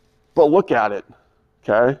 But look at it,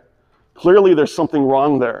 okay? Clearly there's something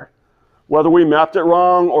wrong there. Whether we mapped it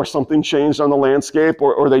wrong or something changed on the landscape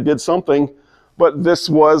or they did something, but this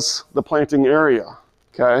was the planting area,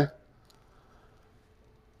 okay?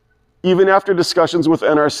 Even after discussions with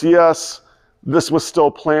NRCS, this was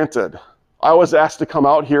still planted. I was asked to come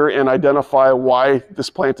out here and identify why this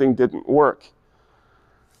planting didn't work.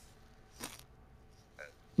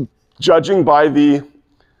 Judging by the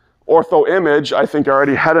ortho image, I think I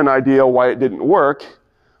already had an idea why it didn't work,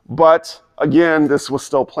 but again, this was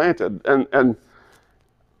still planted. And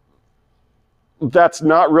that's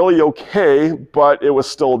not really okay, but it was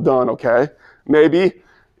still done, okay? Maybe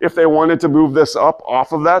if they wanted to move this up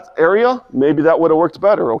off of that area, maybe that would have worked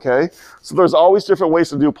better, okay? So there's always different ways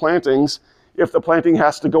to do plantings. If the planting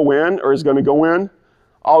has to go in or is going to go in,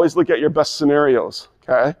 always look at your best scenarios,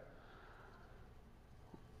 okay?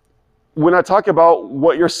 When I talk about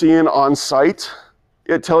what you're seeing on site,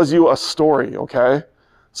 it tells you a story, okay?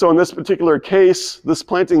 So in this particular case, this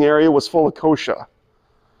planting area was full of kochia.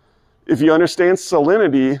 If you understand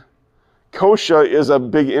salinity, kochia is a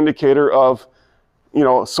big indicator of,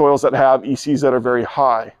 soils that have ECs that are very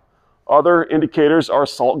high. Other indicators are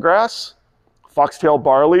saltgrass, foxtail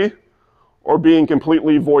barley, or being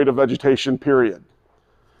completely void of vegetation, period.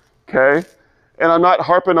 Okay? And I'm not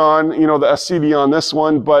harping on, the SCD on this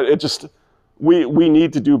one, but it just, we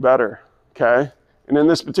need to do better, okay? And in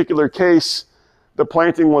this particular case, the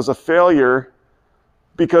planting was a failure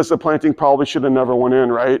because the planting probably should have never went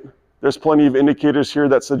in, right? There's plenty of indicators here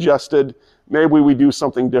that suggested maybe we do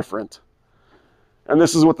something different. And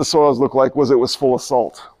this is what the soils looked like, it was full of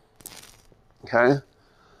salt, okay?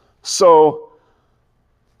 So,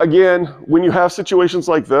 again, when you have situations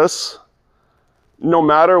like this, no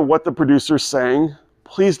matter what the producer's saying,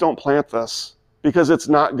 please don't plant this because it's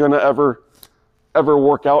not gonna ever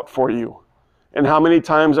work out for you. And how many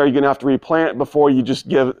times are you gonna have to replant before you just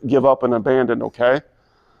give up and abandon, okay?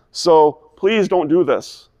 So please don't do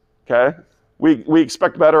this, okay? We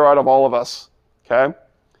expect better out of all of us, okay?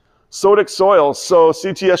 Sodic soils, so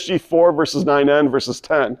CTSG4 versus 9N versus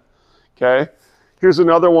 10, okay? Here's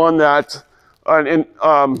another one that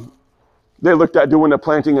they looked at doing the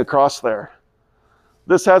planting across there.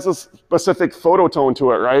 This has a specific phototone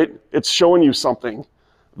to it, right? It's showing you something.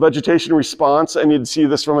 Vegetation response, and you'd see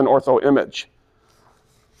this from an ortho image.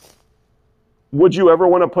 Would you ever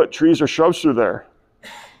want to put trees or shrubs through there?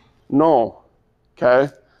 No,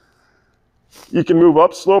 okay? You can move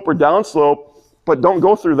upslope or downslope, but don't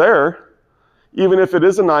go through there. Even if it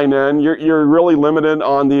is a 9N, you're really limited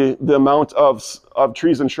on the amount of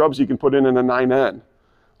trees and shrubs you can put in a 9N,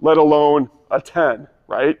 let alone a 10,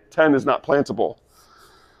 right? 10 is not plantable.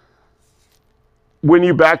 When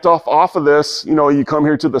you backed off of this, you come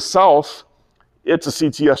here to the south, it's a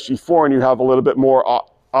CTSG4 and you have a little bit more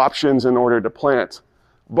options in order to plant.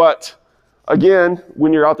 But again,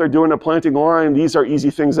 when you're out there doing a planting line, these are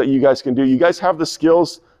easy things that you guys can do. You guys have the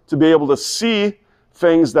skills to be able to see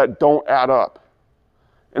things that don't add up.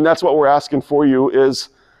 And that's what we're asking for you is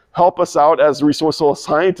help us out as resource soil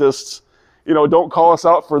scientists. Don't call us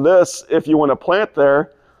out for this if you want to plant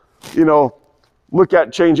there. Look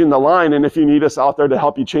at changing the line, and if you need us out there to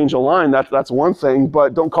help you change the line, that's one thing,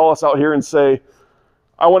 but don't call us out here and say,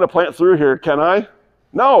 I want to plant through here, can I?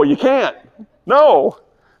 No, you can't. No,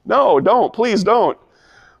 don't, please don't.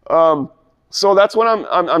 So that's what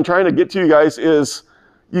I'm trying to get to you guys is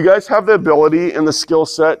you guys have the ability and the skill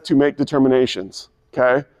set to make determinations,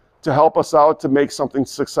 okay? To help us out to make something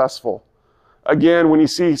successful. Again, when you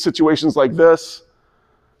see situations like this,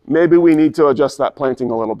 maybe we need to adjust that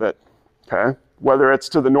planting a little bit, okay? Whether it's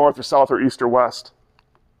to the north or south or east or west,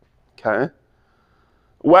 okay?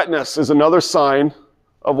 Wetness is another sign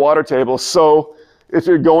of water table. So if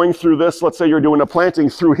you're going through this, let's say you're doing a planting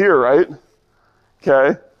through here, right?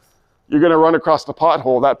 Okay, you're gonna run across the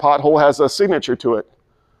pothole. That pothole has a signature to it.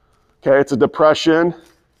 Okay, it's a depression.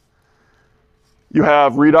 You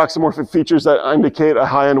have redoxamorphic features that indicate a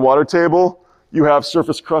high-end water table. You have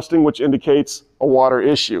surface crusting, which indicates a water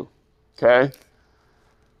issue, okay?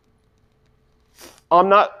 I'm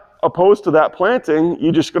not opposed to that planting.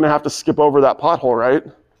 You're just gonna have to skip over that pothole, right?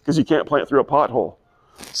 Because you can't plant through a pothole.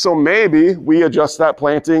 So maybe we adjust that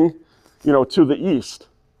planting, to the east.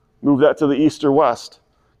 Move that to the east or west,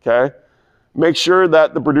 okay? Make sure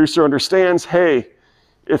that the producer understands, hey,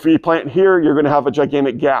 if we plant here, you're gonna have a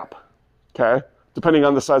gigantic gap, okay? Depending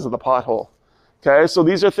on the size of the pothole, okay? So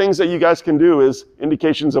these are things that you guys can do is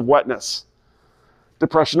indications of wetness.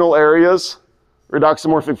 Depressional areas,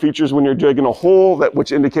 redoxamorphic features when you're digging a hole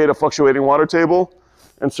which indicate a fluctuating water table,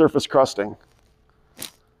 and surface crusting.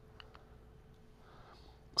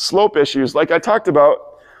 Slope issues, like I talked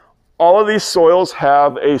about, all of these soils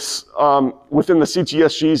have within the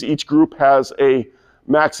CTSGs, each group has a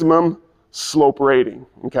maximum slope rating,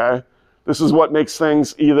 okay? This is what makes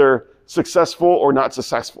things either successful or not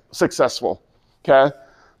successful, okay?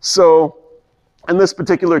 So in this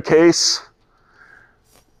particular case,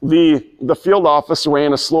 the field office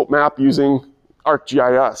ran a slope map using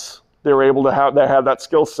ArcGIS. They were able to have that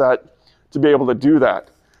skill set to be able to do that.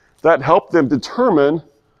 That helped them determine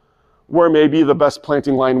where maybe the best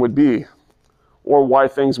planting line would be or why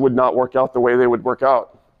things would not work out the way they would work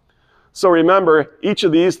out. So remember, each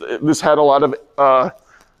of these, this had a lot of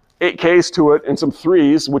 8Ks to it and some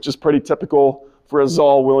 3s, which is pretty typical for a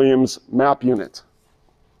Zoll-Williams map unit.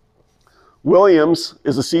 Williams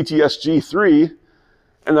is a CTSG3,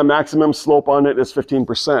 and the maximum slope on it is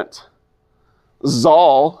 15%.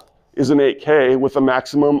 Zoll is an 8K with a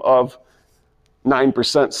maximum of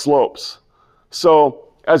 9% slopes. So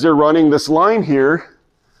as you're running this line here,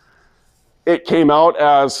 it came out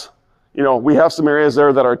as, we have some areas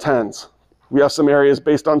there that are 10s. We have some areas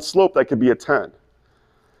based on slope that could be a 10.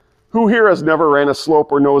 Who here has never ran a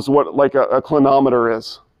slope or knows what like a clinometer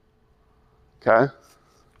is? Okay.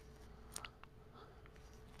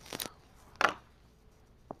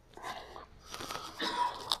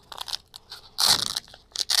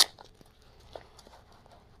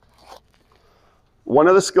 one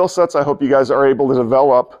of the skill sets I hope you guys are able to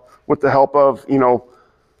develop with the help of,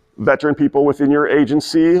 veteran people within your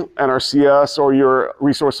agency, NRCS, or your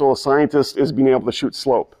resource soil scientist is being able to shoot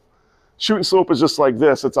slope. Shooting slope is just like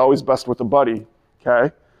this. It's always best with a buddy,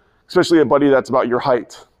 okay? Especially a buddy that's about your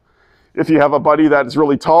height. If you have a buddy that's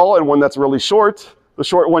really tall and one that's really short, the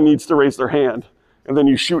short one needs to raise their hand, and then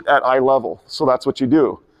you shoot at eye level. So that's what you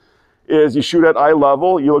do, is you shoot at eye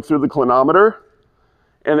level, you look through the clinometer,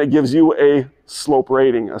 and it gives you a slope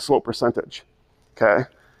rating, a slope percentage, okay?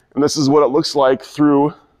 And this is what it looks like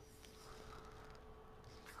through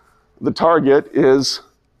the target is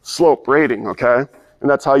slope rating, okay? And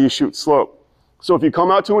that's how you shoot slope. So if you come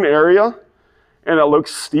out to an area and it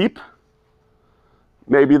looks steep,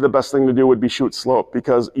 maybe the best thing to do would be shoot slope,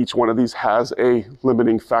 because each one of these has a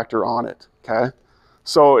limiting factor on it, okay?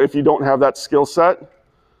 So if you don't have that skill set,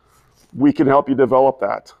 we can help you develop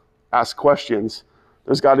that. Ask questions.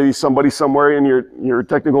 There's got to be somebody somewhere in your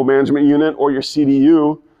technical management unit or your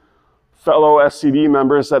CDU, fellow SCD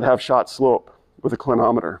members that have shot slope with a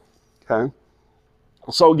clinometer, okay?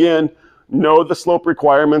 So again, know the slope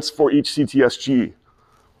requirements for each CTSG.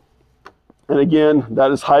 And again, that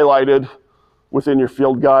is highlighted within your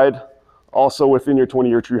field guide, also within your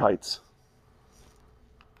 20-year tree heights.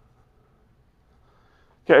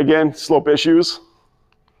 Okay, again, slope issues.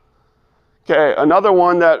 Okay, another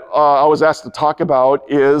one that I was asked to talk about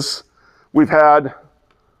is we've had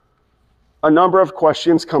a number of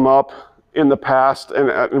questions come up in the past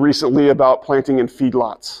and recently about planting in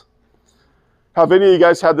feedlots. Have any of you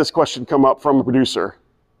guys had this question come up from a producer?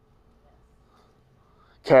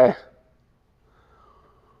 Okay.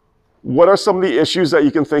 What are some of the issues that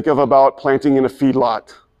you can think of about planting in a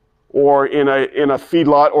feedlot, or in a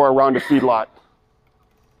feedlot or around a feedlot?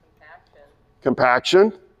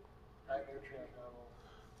 Compaction.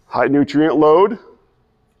 High nutrient load.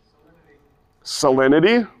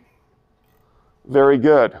 Salinity. Very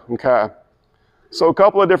good, okay. So a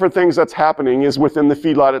couple of different things that's happening is within the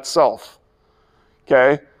feedlot itself,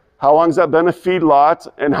 okay? How long has that been a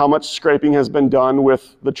feedlot, and how much scraping has been done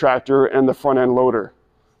with the tractor and the front end loader,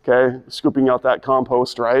 okay? Scooping out that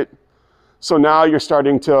compost, right? So now you're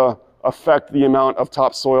starting to affect the amount of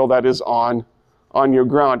topsoil that is on your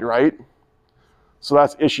ground, right? So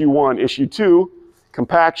that's issue one. Issue two,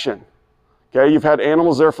 compaction, okay? You've had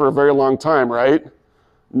animals there for a very long time, right?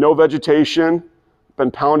 No vegetation,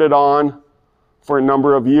 been pounded on for a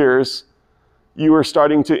number of years. You are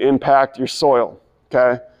starting to impact your soil,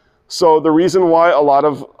 okay? So the reason why a lot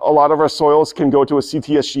of our soils can go to a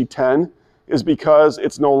CTSG 10 is because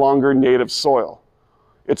it's no longer native soil.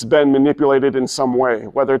 It's been manipulated in some way,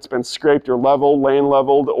 whether it's been scraped or leveled, land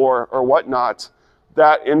leveled, or whatnot.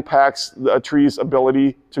 That impacts a tree's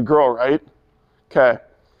ability to grow, right? Okay.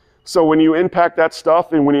 So when you impact that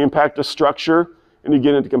stuff, and when you impact the structure and you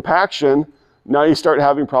get into compaction, now you start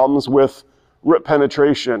having problems with root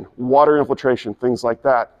penetration, water infiltration, things like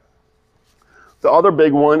that. The other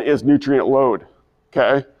big one is nutrient load,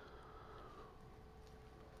 okay?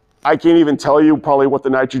 I can't even tell you probably what the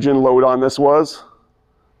nitrogen load on this was,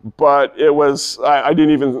 but it was, I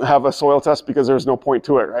didn't even have a soil test because there's no point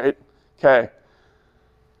to it, right? Okay.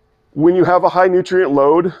 When you have a high nutrient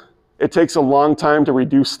load, it takes a long time to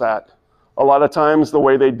reduce that. A lot of times the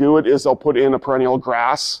way they do it is they'll put in a perennial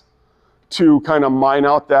grass to kind of mine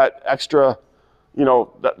out that extra,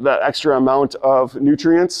 that extra amount of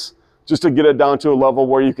nutrients, just to get it down to a level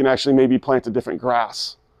where you can actually maybe plant a different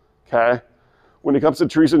grass, okay? When it comes to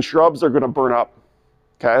trees and shrubs, they're gonna burn up,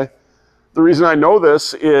 okay? The reason I know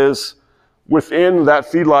this is within that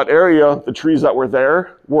feedlot area, the trees that were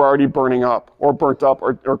there were already burning up or burnt up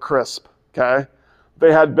or crisp, okay?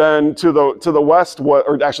 They had been to the west,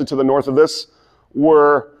 or actually to the north of this,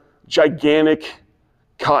 were gigantic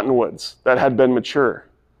cottonwoods that had been mature,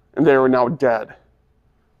 and they were now dead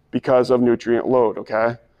because of nutrient load,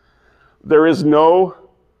 okay? There is no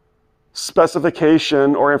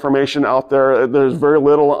specification or information out there. There's very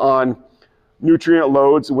little on nutrient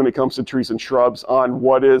loads when it comes to trees and shrubs on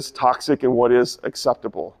what is toxic and what is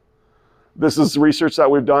acceptable. This is research that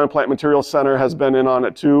we've done. Plant Materials Center has been in on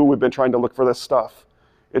it too. We've been trying to look for this stuff.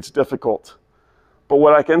 It's difficult. But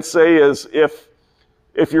what I can say is if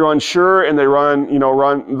you're unsure and they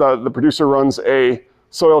the producer runs a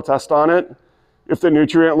soil test on it, if the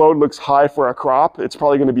nutrient load looks high for a crop, it's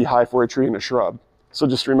probably going to be high for a tree and a shrub. So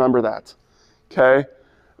just remember that, okay?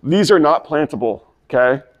 These are not plantable,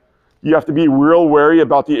 okay? You have to be real wary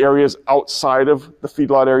about the areas outside of the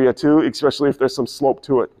feedlot area too, especially if there's some slope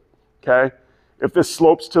to it, okay? If this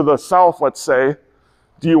slopes to the south, let's say,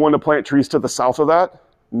 do you want to plant trees to the south of that?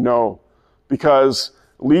 No, because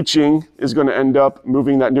leaching is going to end up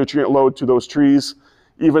moving that nutrient load to those trees,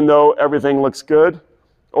 Even though everything looks good,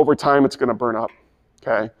 over time it's going to burn up,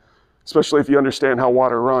 okay? Especially if you understand how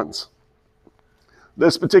water runs.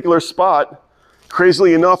 This particular spot,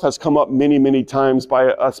 crazily enough, has come up many, many times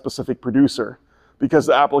by a specific producer because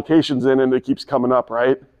the application's in and it keeps coming up,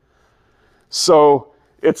 right? So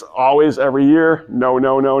it's always every year, no,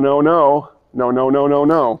 no, no, no, no, no, no, no, no,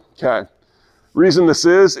 no, okay? Reason this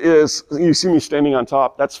is you see me standing on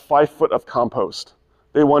top, that's 5 foot of compost.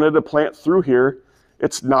 They wanted to plant through here.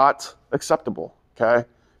 It's not acceptable, okay?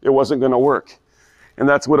 It wasn't gonna work. And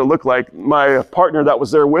that's what it looked like. My partner that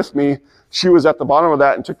was there with me, she was at the bottom of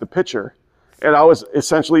that and took the picture. And I was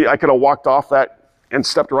essentially, I could have walked off that and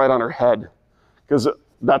stepped right on her head because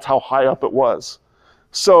that's how high up it was.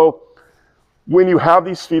 So when you have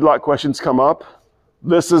these feedlot questions come up,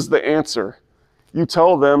 this is the answer. You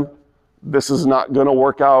tell them this is not gonna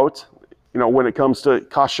work out, when it comes to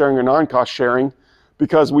cost sharing or non-cost sharing,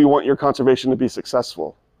 because we want your conservation to be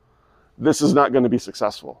successful. This is not gonna be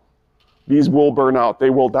successful. These will burn out,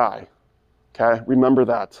 they will die, okay? Remember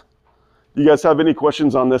that. Do you guys have any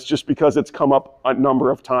questions on this just because it's come up a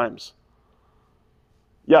number of times?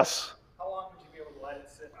 Yes? How long would you be able to let it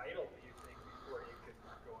sit idle, do you think, before you could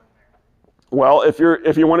go in there? Well, if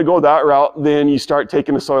you want to go that route, then you start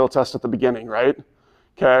taking a soil test at the beginning, right?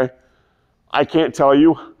 Okay. I can't tell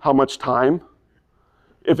you how much time.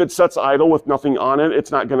 If it sits idle with nothing on it,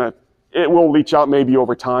 it will leach out maybe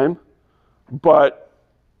over time. But,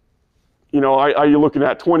 are you looking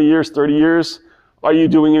at 20 years, 30 years? Are you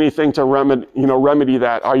doing anything to remedy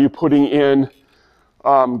that? Are you putting in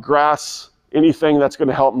grass, anything that's going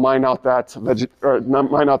to help mine out that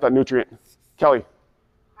nutrient? Kelly.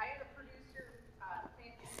 I had a producer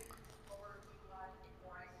plant trees over feedlot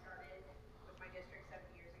before I started with my district 7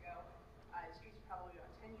 years ago. His trees are probably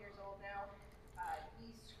about 10 years old now.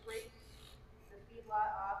 He scraped the feedlot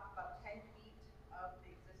off about 10 feet of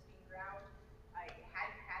the existing ground. I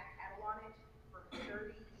hadn't had cattle on it for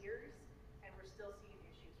 30 years, and we're still seeing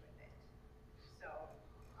issues with it. So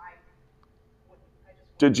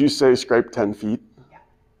Did you say scrape 10 feet? Yeah.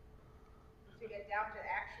 To get down to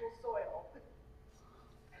actual soil,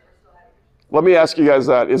 and we're still having issues. Let me ask you guys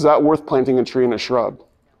that. Is that worth planting a tree and a shrub?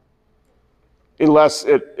 Unless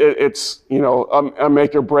it's a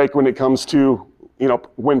make or break when it comes to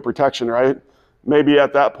wind protection, right? Maybe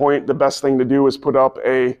at that point the best thing to do is put up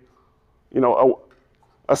a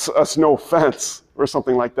snow fence or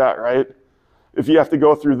something like that, right? If you have to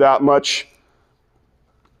go through that much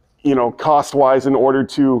cost-wise in order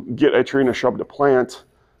to get a tree and a shrub to plant,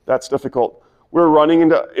 that's difficult. We're running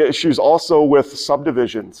into issues also with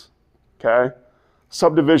subdivisions, okay?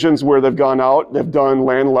 Subdivisions where they've gone out, they've done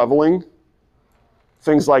land leveling,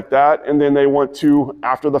 things like that, and then they want to,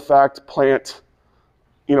 after the fact, plant,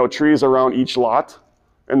 trees around each lot,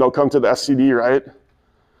 and they'll come to the SCD, right?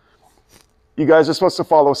 You guys are supposed to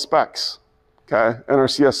follow specs, okay?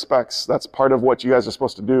 NRCS specs, that's part of what you guys are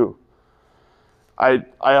supposed to do. I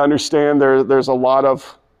understand there's a lot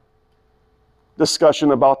of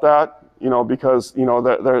discussion about that, because,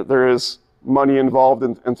 there is money involved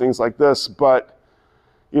in things like this, but,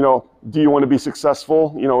 do you want to be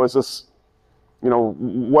successful? Is this,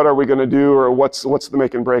 what are we going to do, or what's the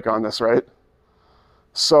make and break on this, right?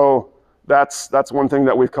 So that's one thing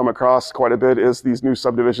that we've come across quite a bit is these new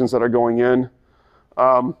subdivisions that are going in.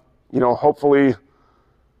 Hopefully,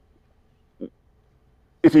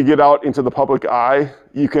 if you get out into the public eye,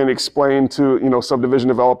 you can explain to, subdivision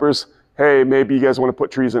developers, hey, maybe you guys want to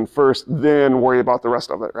put trees in first, then worry about the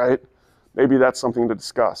rest of it, right? Maybe that's something to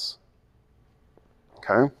discuss,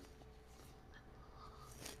 okay?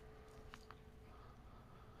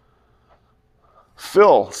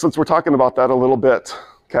 Fill, since we're talking about that a little bit,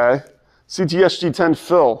 okay? CTSG10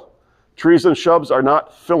 fill. Trees and shrubs are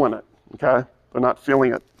not filling it, okay? They're not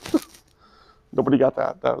feeling it. Nobody got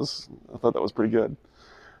that. I thought that was pretty good.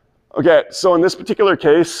 Okay, so in this particular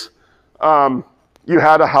case, you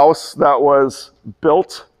had a house that was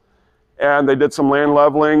built and they did some land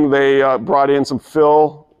leveling. They brought in some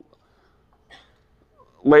fill,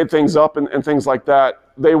 laid things up and things like that.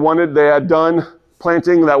 They had done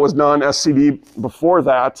planting that was non-SCD before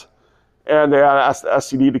that, and they had asked the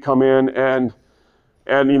SCD to come in and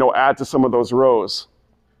add to some of those rows.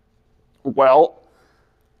 Well,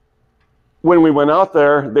 when we went out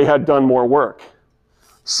there, they had done more work.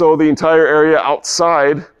 So the entire area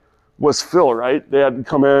outside was fill, right? They had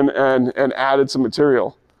come in and added some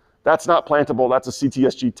material. That's not plantable, that's a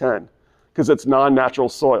CTSG10, because it's non-natural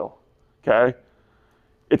soil, okay?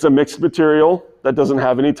 It's a mixed material that doesn't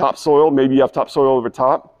have any topsoil. Maybe you have topsoil over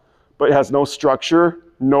top, but it has no structure,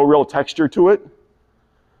 no real texture to it.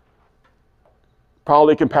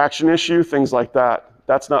 Probably compaction issue, things like that.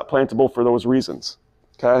 that's not plantable for those reasons,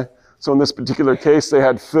 okay? So in this particular case, they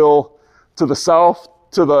had fill to the south,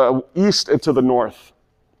 to the east, and to the north.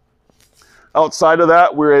 Outside of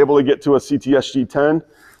that, we were able to get to a CTSG-10,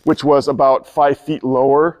 which was about 5 feet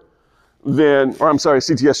lower than, or I'm sorry,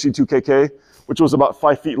 CTSG-2KK, which was about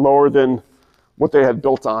 5 feet lower than what they had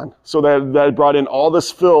built on. So they had brought in all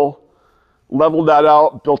this fill, leveled that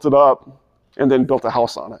out, built it up, and then built a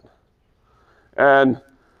house on it. And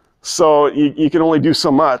so you can only do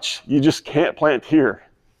so much. You just can't plant here.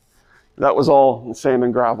 That was all sand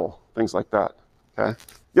and gravel, things like that, okay?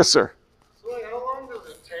 Yes, sir? So like, how long does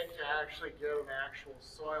it take to actually get an actual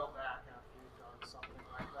soil back after you've done something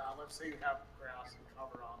like that? Let's say you have grass and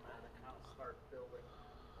cover on that and kind of start building.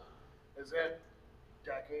 Is it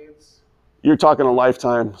decades? You're talking a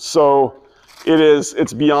lifetime. So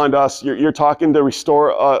it's beyond us. You're talking to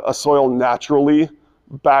restore a soil naturally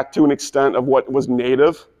back to an extent of what was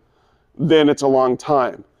native, then it's a long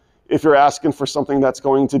time. If you're asking for something that's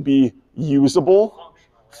going to be usable,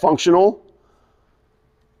 functional,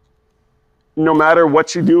 no matter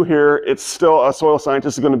what you do here, it's still a soil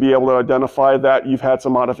scientist is going to be able to identify that you've had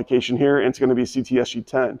some modification here, and it's going to be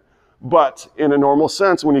CTSG-10. But in a normal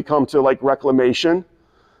sense, when you come to like reclamation,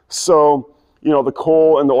 so, the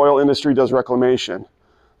coal and the oil industry does reclamation.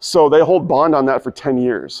 So they hold bond on that for 10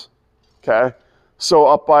 years, okay? So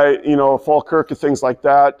up by, Falkirk and things like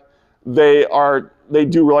that, they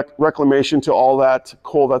do reclamation to all that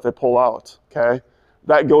coal that they pull out, okay?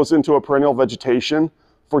 That goes into a perennial vegetation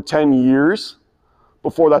for 10 years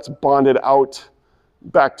before that's bonded out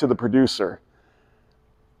back to the producer.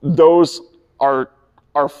 Those are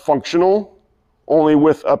functional only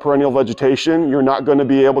with a perennial vegetation. You're not going to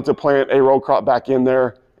be able to plant a row crop back in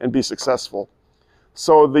there and be successful.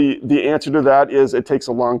 So the answer to that is it takes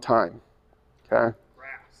a long time, okay?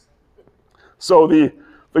 So the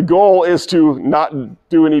goal is to not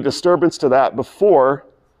do any disturbance to that before,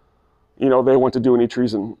 they want to do any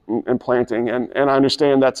trees and planting. And I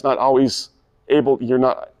understand that's not always you're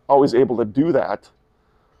not always able to do that,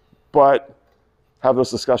 but have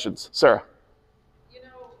those discussions. Sarah.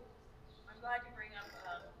 I'm glad you bring up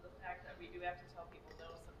the fact that we do have to tell people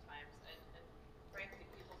no sometimes, and frankly,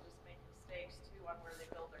 people just make mistakes too on where they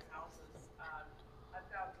build their houses. I've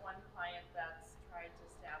got one client that's tried to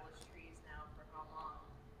establish trees now for how long,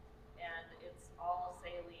 and it's all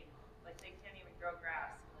saline. Like, they can't even grow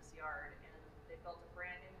grass in this yard, and they built a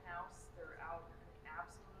brand new house. They're out in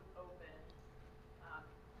absolute open.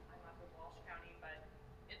 I'm up in Walsh County, but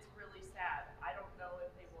it's really sad. I don't know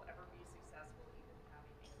if they will ever be successful even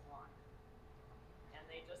having a lawn. And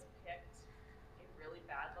they just picked a really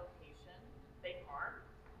bad location. They farmed,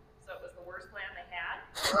 so it was the worst land they had.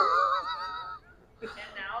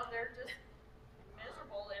 And now they're just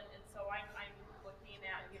miserable, and so I'm looking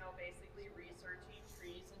at, basically researching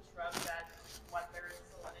trees and shrubs at what their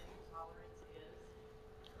salinity tolerance is.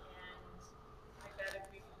 And I bet if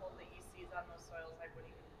we pulled the ECs on those soils, I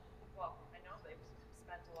wouldn't even, I know they've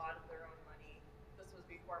spent a lot of their own money. This was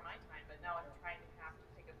before my time, but now I'm trying to have to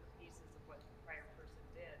pick up the pieces of what the prior person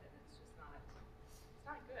did, and it's just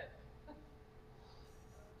not good.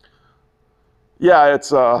 Yeah,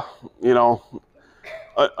 it's,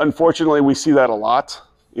 unfortunately, we see that a lot.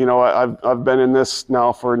 I've been in this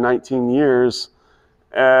now for 19 years,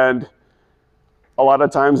 and a lot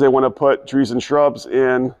of times they want to put trees and shrubs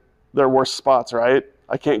in their worst spots, right?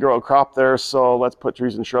 I can't grow a crop there, so let's put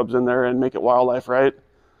trees and shrubs in there and make it wildlife, right?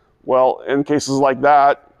 Well, in cases like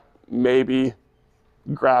that, maybe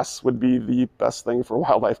grass would be the best thing for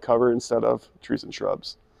wildlife cover instead of trees and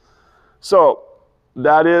shrubs. So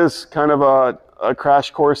that is kind of a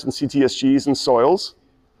crash course in CTSGs and soils.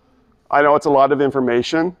 I know it's a lot of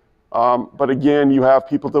information, but again, you have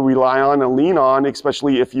people to rely on and lean on,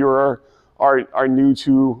 especially if you are new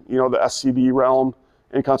to the SCB realm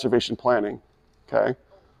and conservation planning. Okay,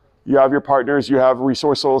 you have your partners, you have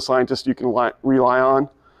resource soil scientists you can rely on.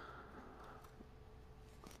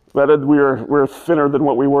 We're thinner than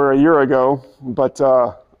what we were a year ago, but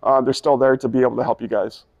they're still there to be able to help you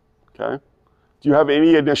guys. Okay, do you have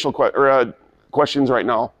any additional questions right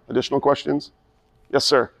now? Additional questions? Yes,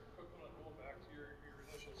 sir. Going back to your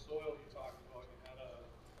initial soil you talked about, you had a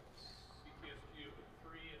CTSG of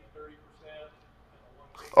 3 and 30%, and a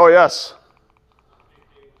 1 Oh, yes.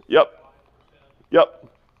 Yep. 5%. Yep.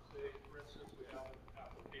 Say, for instance, we have an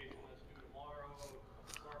application that's due tomorrow.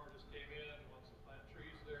 The farmer just came in, wants to plant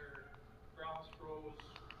trees there. Ground's froze,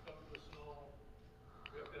 covered with snow.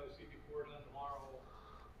 We have to have a CP4 done tomorrow.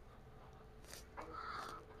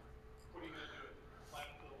 What are you going to do? Plant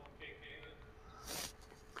the 1KK then?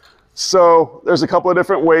 So there's a couple of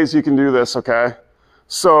different ways you can do this, okay?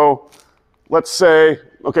 So let's say,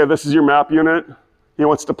 okay, this is your map unit. He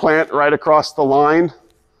wants to plant right across the line,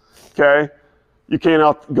 okay? You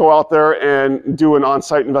can't go out there and do an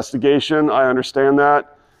on-site investigation. I understand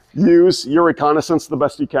that. Use your reconnaissance the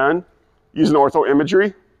best you can. Use an ortho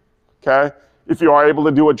imagery, okay? If you are able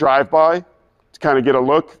to do a drive-by to kind of get a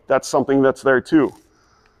look, that's something that's there too.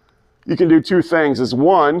 You can do two things. Is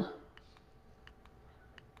one,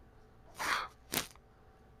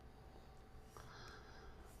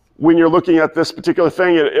 when you're looking at this particular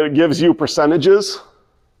thing, it gives you percentages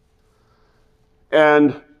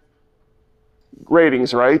and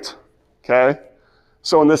ratings, right? Okay.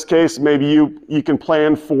 So in this case, maybe you can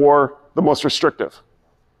plan for the most restrictive.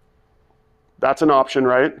 That's an option,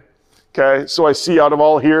 right? Okay. So I see out of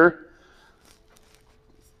all here,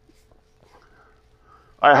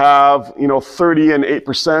 I have 30 and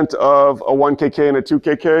 8% of a 1KK and a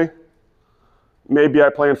 2KK. Maybe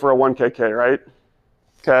I plan for a 1KK, right?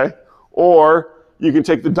 Okay. Or you can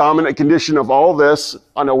take the dominant condition of all this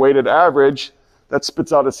on a weighted average that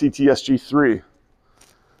spits out a CTSG3.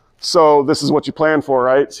 So this is what you plan for,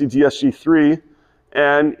 right? CTSG3.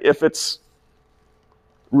 And if it's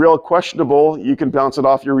real questionable, you can bounce it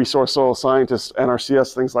off your resource soil scientist,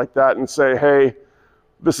 NRCS, things like that, and say, hey,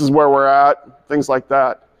 this is where we're at, things like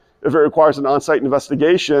that. If it requires an on-site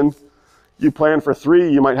investigation, you plan for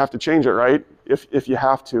 3, you might have to change it, right? If you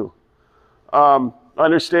have to. I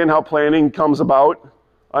understand how planning comes about.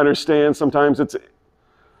 I understand sometimes it's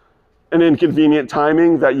an inconvenient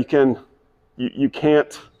timing that you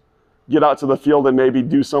can't get out to the field and maybe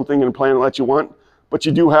do something and plan that you want, but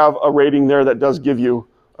you do have a rating there that does give you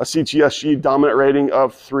a CTSG dominant rating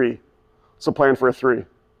of 3. So plan for a 3.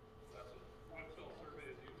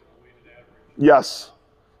 Yes,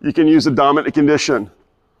 you can use a dominant condition.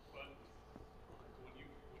 But when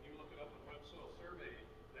you look it up in web soil survey,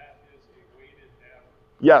 that is a weighted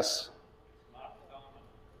average. Yes. It's not dominant.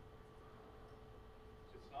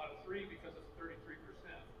 It's not a 3 because it's 33%.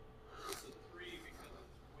 It's a 3 because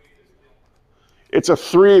it's weighted in. It's a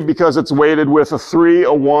 3 because it's weighted with a 3,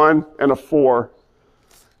 a 1, and a 4.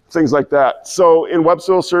 Things like that. So in web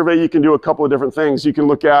soil survey, you can do a couple of different things. You can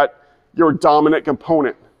look at your dominant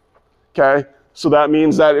component. Okay, so that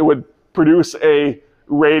means that it would produce a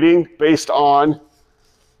rating based on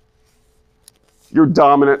your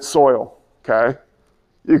dominant soil. Okay,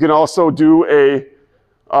 you can also do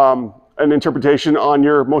an interpretation on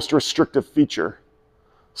your most restrictive feature.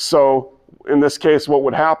 So in this case, what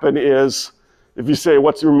would happen is if you say,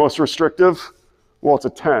 what's your most restrictive? Well, it's a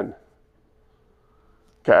 10.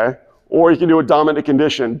 Okay, or you can do a dominant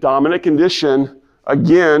condition. Dominant condition,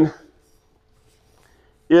 again,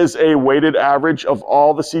 is a weighted average of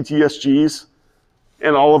all the CTSGs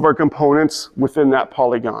and all of our components within that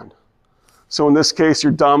polygon. So in this case,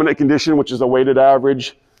 your dominant condition, which is a weighted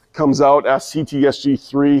average, comes out as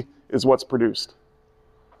CTSG3 is what's produced.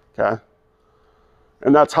 Okay?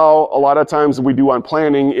 And that's how a lot of times we do on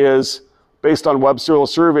planning is based on web soil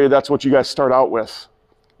survey, that's what you guys start out with,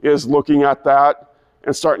 is looking at that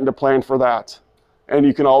and starting to plan for that. And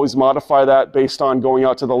you can always modify that based on going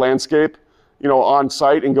out to the landscape, on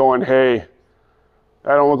site and going, hey,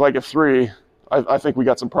 I don't look like a 3. I think we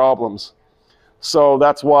got some problems. So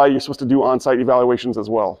that's why you're supposed to do on-site evaluations as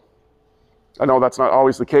well. I know that's not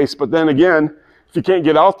always the case, but then again, if you can't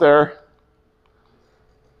get out there,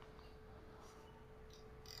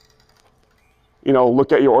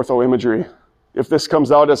 look at your ortho imagery. If this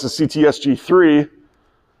comes out as a CTSG3,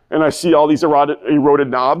 and I see all these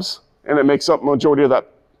eroded knobs, and it makes up majority of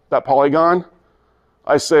that polygon,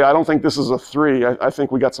 I say, I don't think this is a 3. I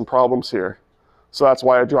think we got some problems here. So that's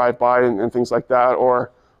why I drive by and things like that,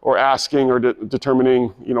 or asking or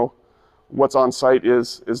determining, what's on site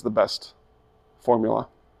is the best formula.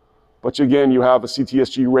 But again, you have a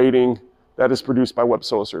CTSG rating that is produced by web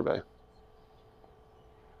soil survey.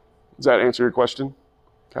 Does that answer your question?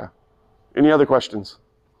 Okay. Any other questions?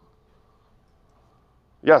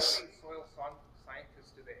 Yes? How many soil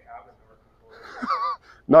scientists do they have in North Dakota?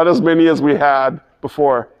 Not as many as we had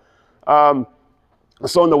before.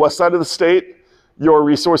 So on the west side of the state, your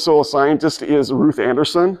resource soil scientist is Ruth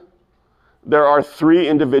Anderson. There are 3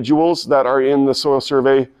 individuals that are in the soil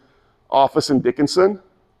survey office in Dickinson.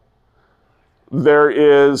 There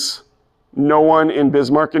is no one in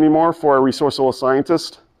Bismarck anymore for a resource soil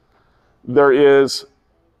scientist. There is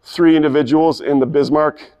 3 individuals in the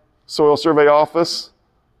Bismarck soil survey office.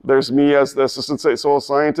 There's me as the assistant state soil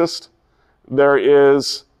scientist. There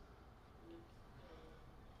is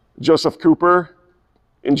Joseph Cooper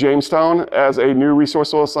in Jamestown as a new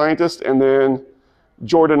resource soil scientist, and then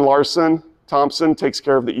Jordan Larson Thompson takes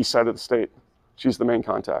care of the east side of the state. She's the main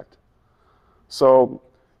contact. So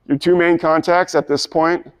Your two main contacts at this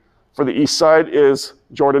point for the east side is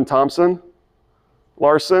Jordan Thompson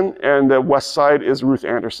Larson, and the west side is Ruth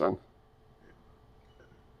Anderson.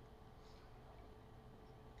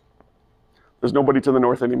 There's nobody to the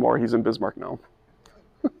north anymore. He's in Bismarck now.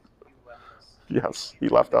 Yes, he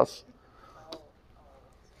left us.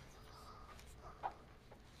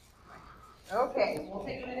 Okay, we'll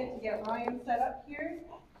take a minute to get Ryan set up here.